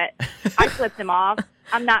killed, but I flipped him off.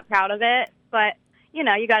 I'm not proud of it, but, you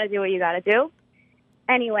got to do what you got to do.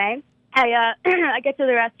 Anyway, I get to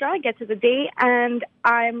the restaurant, I get to the date, and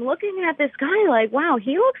I'm looking at this guy like, wow,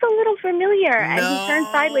 he looks a little familiar. And he turns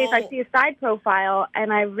sideways. I see his side profile,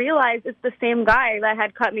 and I realize it's the same guy that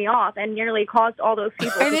had cut me off and nearly caused all those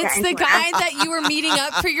people. And it's the guy that you were meeting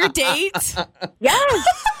up for your date? Yes.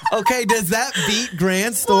 Okay, does that beat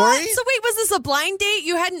Grant's story? What? So wait, was this a blind date?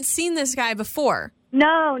 You hadn't seen this guy before?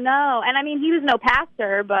 No. And I mean, he was no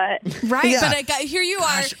pastor, but... Right, Yeah. but here you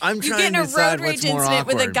are. Gosh, I'm you trying get in to a decide road rage what's more incident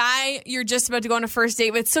with a awkward. guy you're just about to go on a first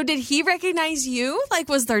date with. So did he recognize you? Like,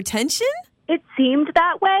 was there tension? It seemed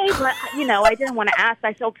that way, but, I didn't want to ask.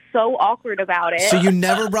 I felt so awkward about it. So you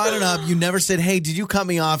never brought it up. You never said, hey, did you cut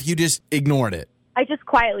me off? You just ignored it. I just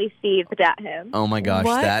quietly seethed at him. Oh my gosh,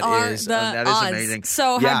 What that are is the that is odds? amazing.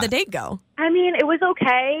 So Yeah. how'd the date go? I mean, it was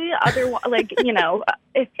okay,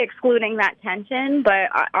 excluding that tension, but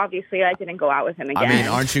obviously I didn't go out with him again. I mean,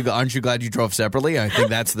 aren't you glad you drove separately? I think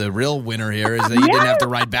that's the real winner here is that you didn't have to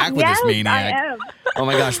ride back with this maniac. I am. Oh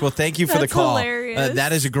my gosh. Well, thank you for the That's call. hilarious.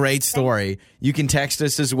 That is a great story. You can text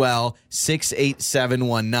us as well,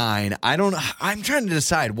 68719. I'm trying to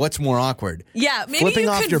decide what's more awkward. Yeah, maybe Flipping you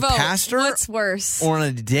off could your vote. pastor What's worse? or on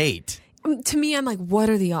a date. To me, I'm like,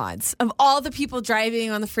 what are the odds of all the people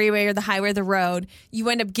driving on the freeway or the highway or the road? You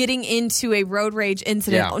end up getting into a road rage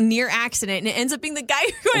incident, near accident, and it ends up being the guy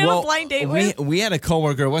who I had a blind date with. We had a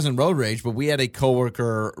coworker. It wasn't road rage, but we had a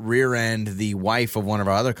coworker rear end the wife of one of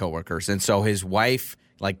our other coworkers, and so his wife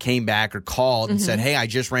came back or called and said, "Hey, I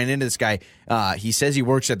just ran into this guy. He says he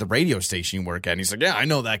works at the radio station you work at." And he's like, "Yeah, I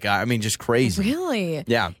know that guy." I mean, just crazy. Really?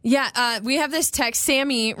 Yeah. Yeah. We have this text.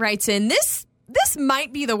 Sammy writes in this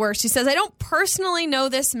might be the worst. She says, I don't personally know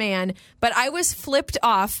this man, but I was flipped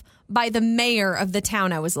off by the mayor of the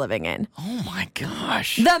town I was living in. Oh, my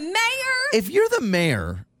gosh. The mayor? If you're the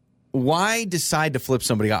mayor, why decide to flip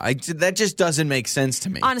somebody off? That just doesn't make sense to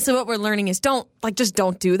me. Honestly, what we're learning is just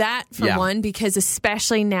don't do that, for one, because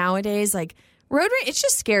especially nowadays, road rage, it's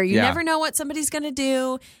just scary. You never know what somebody's going to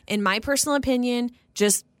do. In my personal opinion,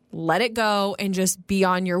 just let it go and just be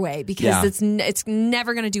on your way because it's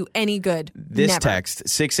never going to do any good. This text,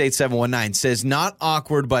 68719, says, not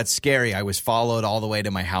awkward but scary. I was followed all the way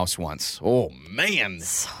to my house once. Oh, man.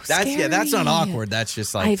 So That's not awkward. That's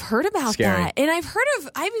just I've heard about scary. that. And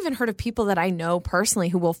I've even heard of people that I know personally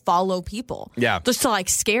who will follow people. Yeah. Just to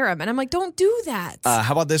scare them. And I'm like, don't do that.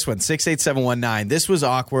 How about this one? 68719. This was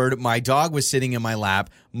awkward. My dog was sitting in my lap,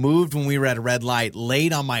 moved when we were at a red light,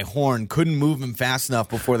 laid on my horn, couldn't move him fast enough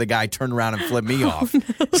before the guy turned around and flipped me off.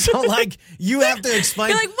 So, you have to explain.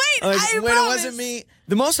 You're like, wait, it wasn't me.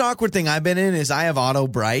 The most awkward thing I've been in is I have auto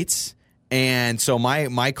brights. And so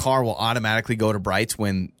my car will automatically go to brights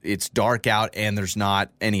when it's dark out and there's not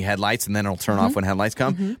any headlights, and then it'll turn off when headlights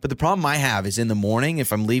come. But the problem I have is in the morning,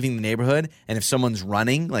 if I'm leaving the neighborhood and if someone's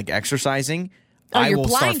running, exercising, I will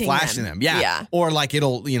start flashing them. Yeah. Or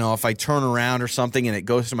it'll, if I turn around or something and it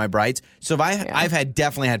goes to my brights. So if I've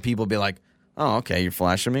definitely had people be like, oh, okay, you're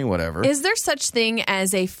flashing me, whatever. Is there such thing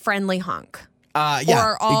as a friendly honk? Yeah.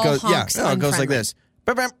 Or all honks it goes like this.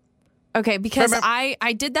 Bam, bam. Okay, because I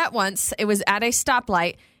did that once. It was at a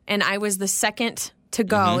stoplight, and I was the second to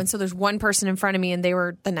go. And so there's one person in front of me, and they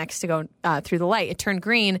were the next to go through the light. It turned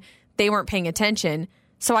green. They weren't paying attention.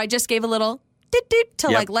 So I just gave a little doot-doot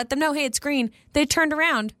to let them know, hey, it's green. They turned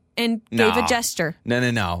around and gave a gesture. No.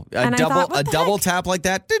 And A double tap like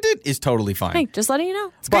that is totally fine. Hey, just letting you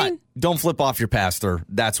know. It's but green. Don't flip off your pastor.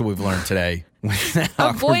 That's what we've learned today.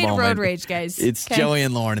 Avoid road rage, guys. It's Joey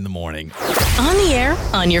and Lauren in the morning. On the air,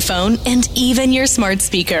 on your phone, and even your smart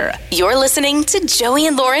speaker. You're listening to Joey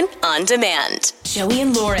and Lauren on demand. Joey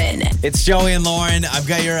and Lauren. It's Joey and Lauren. I've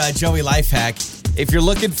got your Joey life hack. If you're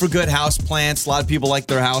looking for good house plants, a lot of people like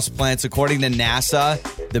their house plants. According to NASA,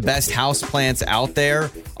 the best house plants out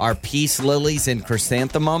there are peace lilies and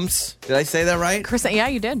chrysanthemums. Did I say that right? Yeah,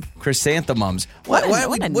 you did. Chrysanthemums. What are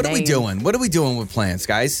we doing? What are we doing with plants,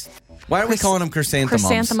 guys? Why are we calling them chrysanthemums?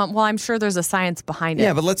 Chrysanthemum. Well, I'm sure there's a science behind it.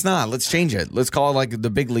 Yeah, but let's not. Let's change it. Let's call it the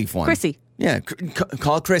big leaf one. Chrissy. Yeah,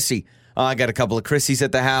 call it Chrissy. I got a couple of Chrissies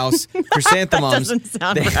at the house. Chrysanthemums. Doesn't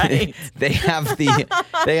sound right.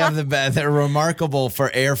 They're remarkable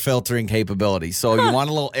for air filtering capabilities. So you want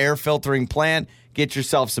a little air filtering plant, get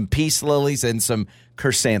yourself some peace lilies and some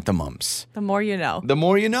chrysanthemums. The more you know. The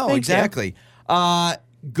more you know, Thank exactly.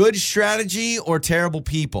 Good strategy or terrible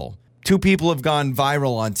people? 2 people have gone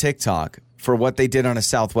viral on TikTok for what they did on a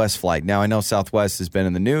Southwest flight. Now, I know Southwest has been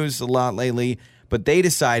in the news a lot lately, but they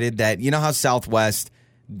decided that, you know how Southwest,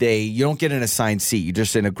 you don't get an assigned seat. You're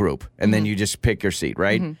just in a group, and then you just pick your seat,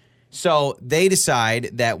 right? So they decide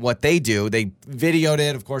that what they do, they videoed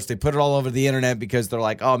it. Of course, they put it all over the internet because they're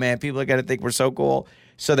like, oh, man, people are going to think we're so cool.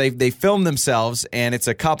 So they filmed themselves, and it's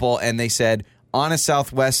a couple, and they said, on a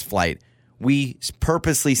Southwest flight, we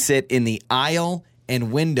purposely sit in the aisle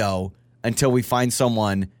and window until we find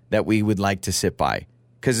someone that we would like to sit by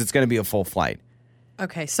because it's going to be a full flight.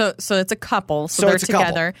 Okay, so it's a couple. So they're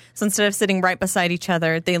together. So instead of sitting right beside each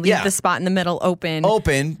other, they leave the spot in the middle open.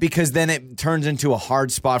 Open because then it turns into a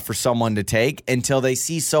hard spot for someone to take until they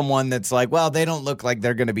see someone that's like, well, they don't look like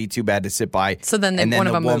they're going to be too bad to sit by. So then one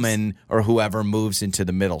of them woman moves. Or whoever moves into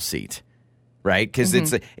the middle seat. Right? Because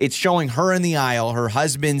it's showing her in the aisle, her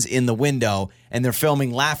husband's in the window, and they're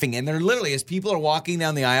filming laughing. And they're literally, as people are walking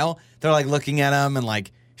down the aisle, they're looking at them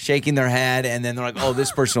and shaking their head. And then they're like, oh,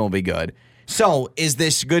 this person will be good. So, is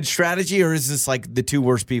this good strategy or is this like the two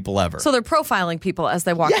worst people ever? So they're profiling people as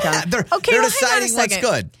they walk down. They're deciding what's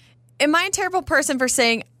good. Am I a terrible person for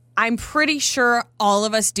saying, I'm pretty sure all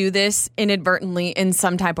of us do this inadvertently in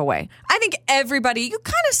some type of way? I think everybody, you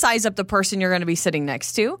kind of size up the person you're going to be sitting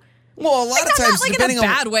next to. Well, a lot of times, not like depending in a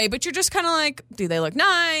bad way, but you're just kind of like, do they look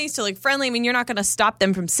nice? Do they look friendly? I mean, you're not going to stop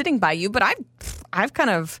them from sitting by you, but I've kind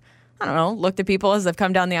of, I don't know, looked at people as they've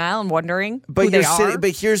come down the aisle and wondering who they are.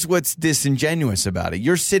 But here's what's disingenuous about it.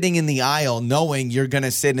 You're sitting in the aisle knowing you're going to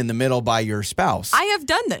sit in the middle by your spouse. I have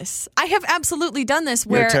done this. I have absolutely done this.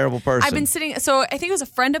 You're where a terrible person. I've been sitting, so I think it was a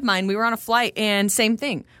friend of mine. We were on a flight and same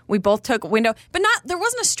thing. We both took a window, but there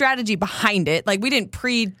wasn't a strategy behind it. Like we didn't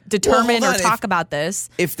predetermine or talk about this.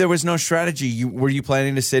 If there was no strategy, were you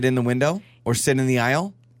planning to sit in the window or sit in the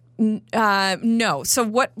aisle? No. So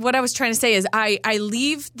what I was trying to say is I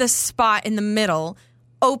leave the spot in the middle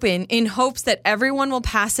open in hopes that everyone will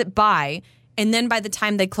pass it by. And then by the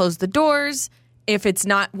time they close the doors, if it's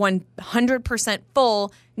not 100%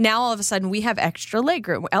 full, now all of a sudden we have extra leg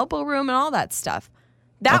room, elbow room, and all that stuff.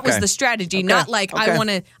 That was the strategy, not like I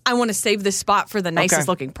want to save this spot for the nicest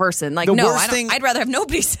looking person. Like I'd rather have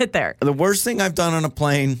nobody sit there. The worst thing I've done on a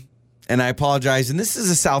plane, and I apologize, and this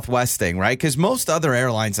is a Southwest thing, right? Because most other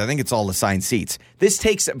airlines, I think it's all assigned seats. This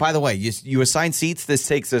takes, by the way, you assign seats, this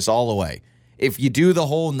takes this all away. If you do the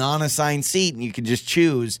whole non-assigned seat and you can just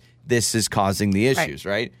choose, this is causing the issues,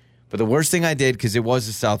 right? But the worst thing I did, because it was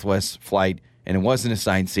a Southwest flight and it wasn't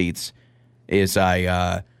assigned seats, is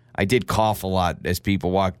I did cough a lot as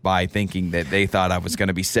people walked by thinking that they thought I was going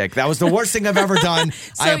to be sick. That was the worst thing I've ever done.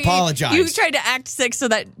 So I apologize. You tried to act sick so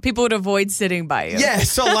that people would avoid sitting by you. Yeah,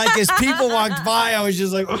 so like as people walked by, I was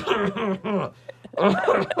just like...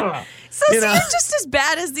 So you're just as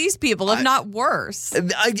bad as these people, if not worse.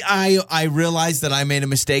 I realized that I made a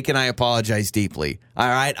mistake and I apologize deeply. All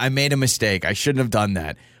right? I made a mistake. I shouldn't have done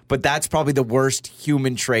that. But that's probably the worst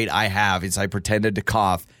human trait I have is I pretended to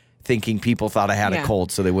cough thinking people thought I had a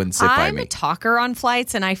cold so they wouldn't sit by me. I'm a talker on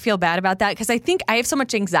flights, and I feel bad about that because I think I have so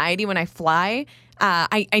much anxiety when I fly.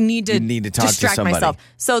 I need to distract myself.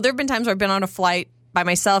 So there have been times where I've been on a flight by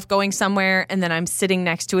myself going somewhere, and then I'm sitting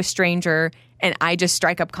next to a stranger, and I just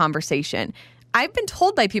strike up conversation. I've been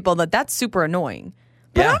told by people that that's super annoying.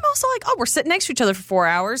 But I'm also like, we're sitting next to each other for 4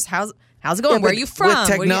 hours. How's it going? Where are you from? With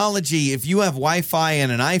technology, if you have Wi-Fi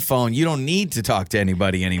and an iPhone, you don't need to talk to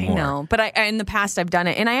anybody anymore. No, but in the past I've done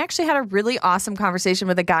it. And I actually had a really awesome conversation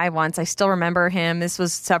with a guy once. I still remember him. This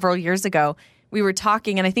was several years ago. We were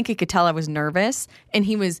talking, and I think he could tell I was nervous. And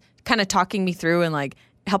he was kind of talking me through and like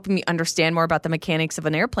helping me understand more about the mechanics of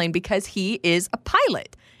an airplane because he is a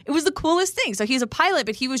pilot. It was the coolest thing. So he's a pilot,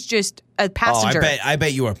 but he was just a passenger. I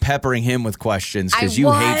bet you were peppering him with questions because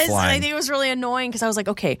you hate flying. And I think it was really annoying because I was like,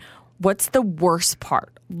 okay, what's the worst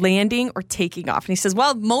part, landing or taking off? And he says,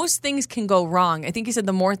 well, most things can go wrong. I think he said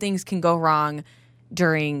the more things can go wrong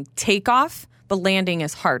during takeoff, but landing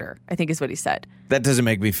is harder, I think is what he said. That doesn't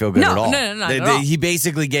make me feel good at all. No. He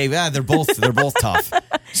basically gave, they're both tough.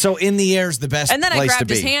 So in the air is the best place to be. And then I grabbed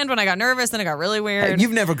his hand when I got nervous, then it got really weird.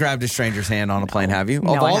 You've never grabbed a stranger's hand on a plane, have you?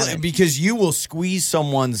 No, I haven't. Because you will squeeze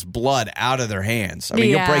someone's blood out of their hands. I mean,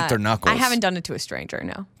 you'll break their knuckles. I haven't done it to a stranger,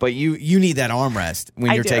 no. But you need that armrest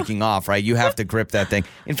when you're taking off, right? You have to grip that thing.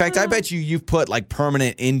 In fact, I bet you've put like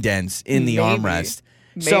permanent indents in the armrest.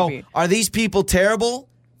 Maybe. So are these people terrible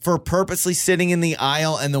for purposely sitting in the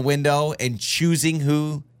aisle and the window and choosing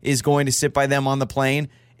who is going to sit by them on the plane?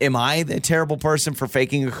 Am I the terrible person for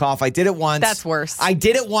faking a cough? I did it once. That's worse. I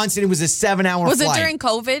did it once, and it was a 7-hour flight. Was it during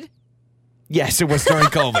COVID? Yes, it was during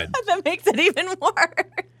COVID. That makes it even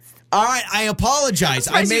worse. All right, I apologize.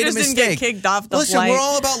 I made a mistake. Didn't get kicked off the Listen, flight. we're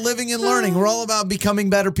all about living and learning. We're all about becoming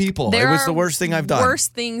better people. It was the worst thing I've done.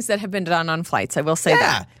 Worst things that have been done on flights, I will say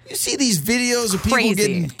that. You see these videos of people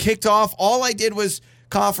getting kicked off. All I did was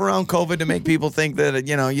cough around COVID to make people think that,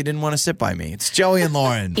 you didn't want to sit by me. It's Joey and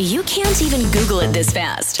Lauren. You can't even Google it this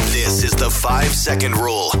fast. This is the 5-second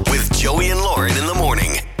rule with Joey and Lauren in the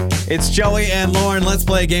morning. It's Joey and Lauren. Let's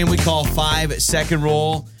play a game we call 5-second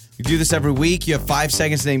rule. We do this every week. You have 5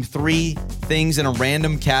 seconds to name 3 things in a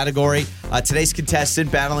random category. Today's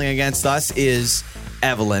contestant battling against us is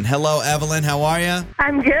Evelyn. Hello, Evelyn. How are you?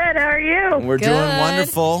 I'm good. How are you? We're doing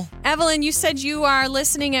wonderful. Evelyn, you said you are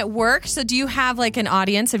listening at work. So do you have like an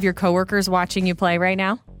audience of your coworkers watching you play right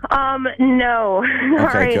now? No.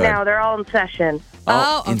 Not right now. They're all in session.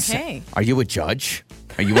 Oh, okay. Are you a judge?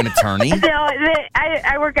 Are you an attorney? No,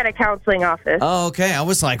 I work at a counseling office. Oh, okay. I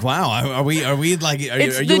was like, wow. Are we like? Are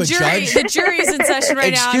you a judge? The jury's in session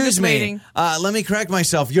right now. Excuse me. Let me correct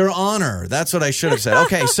myself. Your Honor. That's what I should have said.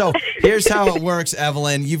 Okay, so here's how it works,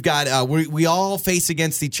 Evelyn. You've got we all face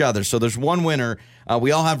against each other. So there's one winner.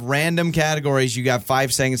 We all have random categories. You got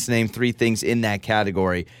 5 seconds to name 3 things in that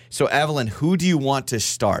category. So Evelyn, who do you want to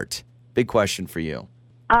start? Big question for you.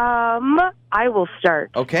 I will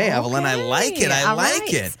start. Okay, Evelyn, I like it. I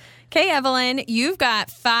like it. Okay, Evelyn, you've got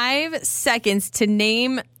 5 seconds to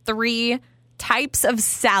name 3 types of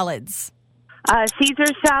salads. Caesar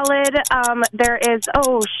salad. There is.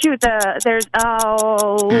 Oh shoot. There's.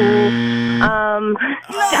 Darn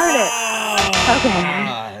it.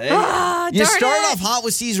 Okay. You start off hot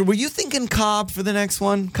with Caesar. Were you thinking Cobb for the next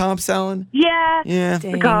one? Cobb salad? Yeah.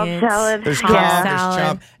 Dang The Cobb it. salad. There's Cobb Cobb, salad.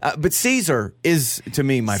 there's Chop. But Caesar is, to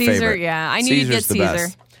me, my Caesar, favorite. yeah. I knew you'd get Caesar's the Caesar.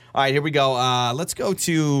 best. All right, here we go. Let's go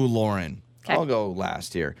to Lauren. Okay. I'll go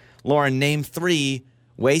last here. Lauren, name 3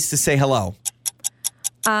 ways to say hello.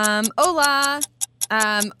 Hola.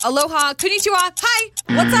 Aloha. Konnichiwa. Hi.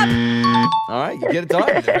 What's up? All right, you get it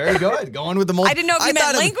done. Very good. Going with the most. I didn't know if you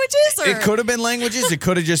meant languages or. It could have been languages. It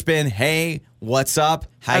could have just been, hey, what's up?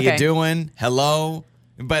 How you Okay. doing? Hello.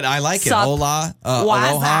 But I like it. Sup. Hola.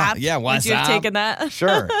 What's Aloha. up? Yeah, what's Would you have up? taken that?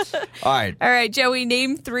 Sure. All right. All right, Joey,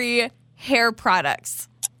 name 3 hair products.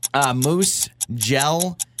 Mousse,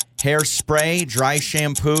 gel, hairspray, dry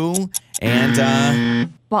shampoo,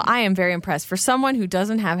 and Well, I am very impressed. For someone who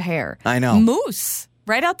doesn't have hair. I know. Mousse.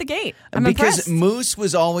 Right out the gate. I'm because impressed. mousse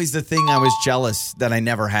was always the thing I was jealous that I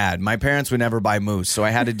never had. My parents would never buy mousse, so I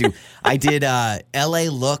had to do. I did LA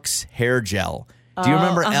Looks hair gel. Do you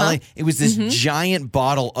remember LA? It was this giant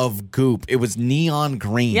bottle of goop. It was neon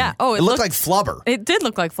green. Yeah. Oh, it looked like flubber. It did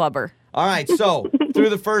look like flubber. All right, so through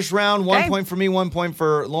the first round, 1 Okay. point for me, 1 point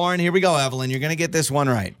for Lauren. Here we go, Evelyn. You're going to get this one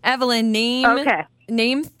right. Evelyn, Okay.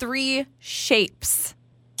 name 3 shapes.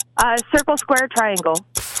 Circle, square, triangle.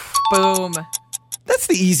 Boom. That's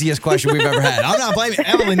the easiest question we've ever had. I'm not blaming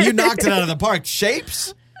Evelyn. You knocked it out of the park.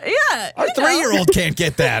 Shapes? Yeah. Our 3-year-old can't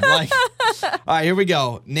get that. Like, all right, here we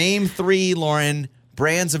go. Name 3, Lauren,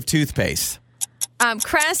 brands of toothpaste.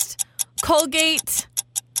 Crest, Colgate,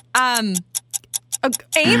 AIM?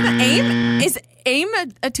 Is AIM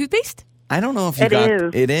a toothpaste? I don't know if you It got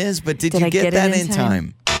is. it is, but did Did you I get get that it in in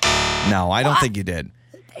time? No, I don't think you did.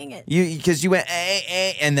 Dang it. Because you went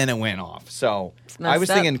and then it went off. So I was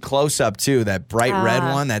messed up. thinking close up too, that bright red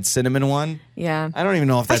one, that cinnamon one. Yeah. I don't even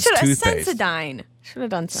know if that's I should have toothpaste. Sensodyne. Should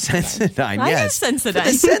have done Sensodyne. Sensodyne, I yes. use For the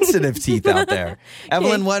Sensodyne. sensitive teeth out there.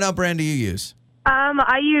 Evelyn, what brand do you use?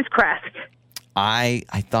 I use Crest. I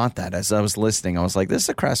thought that as I was listening. I was like, this is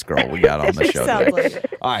a Crest girl we got on the show Sounds today. like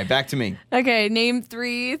it. All right, back to me. Okay, name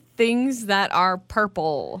 3 things that are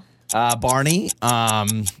purple. Barney.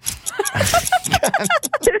 That's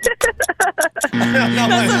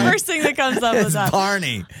the first thing that comes up with It's that.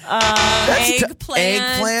 Barney.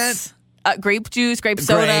 Eggplant. Grape juice, grape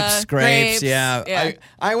soda. Grapes, yeah.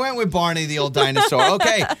 I went with Barney, the old dinosaur.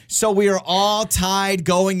 Okay, so we are all tied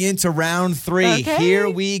going into round 3. Okay. Here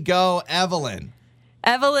we go, Evelyn.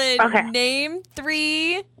 Evelyn, Okay. name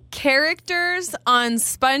 3 characters on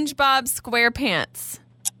SpongeBob SquarePants.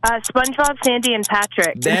 SpongeBob, Sandy, and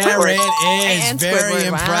Patrick. There it is. And Very Squidward.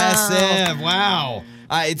 impressive. Wow.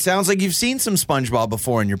 It sounds like you've seen some SpongeBob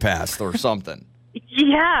before in your past or something.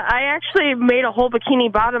 Yeah, I actually made a whole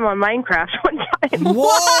bikini bottom on Minecraft one time.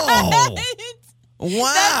 Whoa.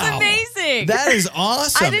 Wow. That's amazing. That is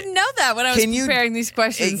awesome. I didn't know that when I was preparing these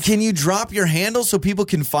questions. Can you drop your handle so people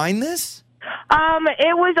can find this?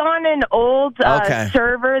 It was on an old Okay.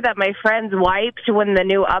 server that my friends wiped when the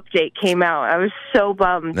new update came out. I was so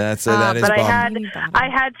bummed. That is but bummed. I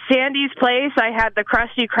had Sandy's place. I had the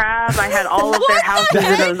Krusty Krab. I had all of their houses,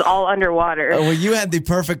 and it was all underwater. Well, you had the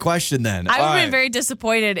perfect question then. I would All have right. been very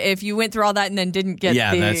disappointed if you went through all that and then didn't get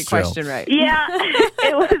the that's true. question right. Yeah,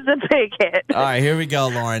 it was a big hit. All right, here we go,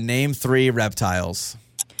 Lauren. Name 3 reptiles.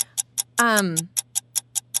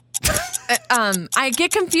 I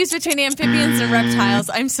get confused between amphibians and reptiles.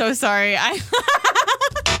 I'm so sorry. A I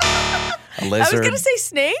was lizard. going to say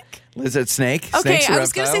snake. Lizard, snake. Okay, Snake's a I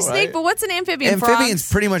was going to say reptile, snake, right? but what's an amphibian? Amphibians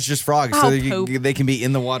Frogs? pretty much just frogs, Oh, so poop. they can be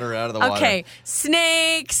in the water or out of the water. Okay,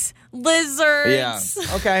 snakes, lizards.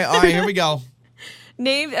 Yeah. Okay. All right. Here we go.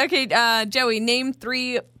 Joey, name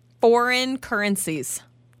 3 foreign currencies.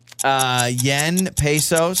 Yen,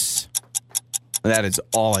 pesos. That is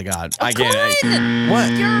all I got. I get it. Coin!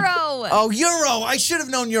 What? Euro. Oh, euro. I should have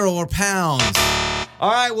known euro or pounds. All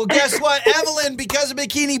right. Well, guess what, Evelyn? Because of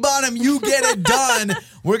Bikini Bottom, you get it done.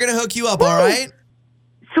 We're gonna hook you up. All right.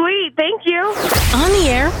 Sweet. Thank you. On the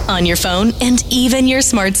air, on your phone, and even your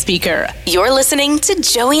smart speaker. You're listening to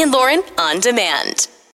Joey and Lauren On Demand.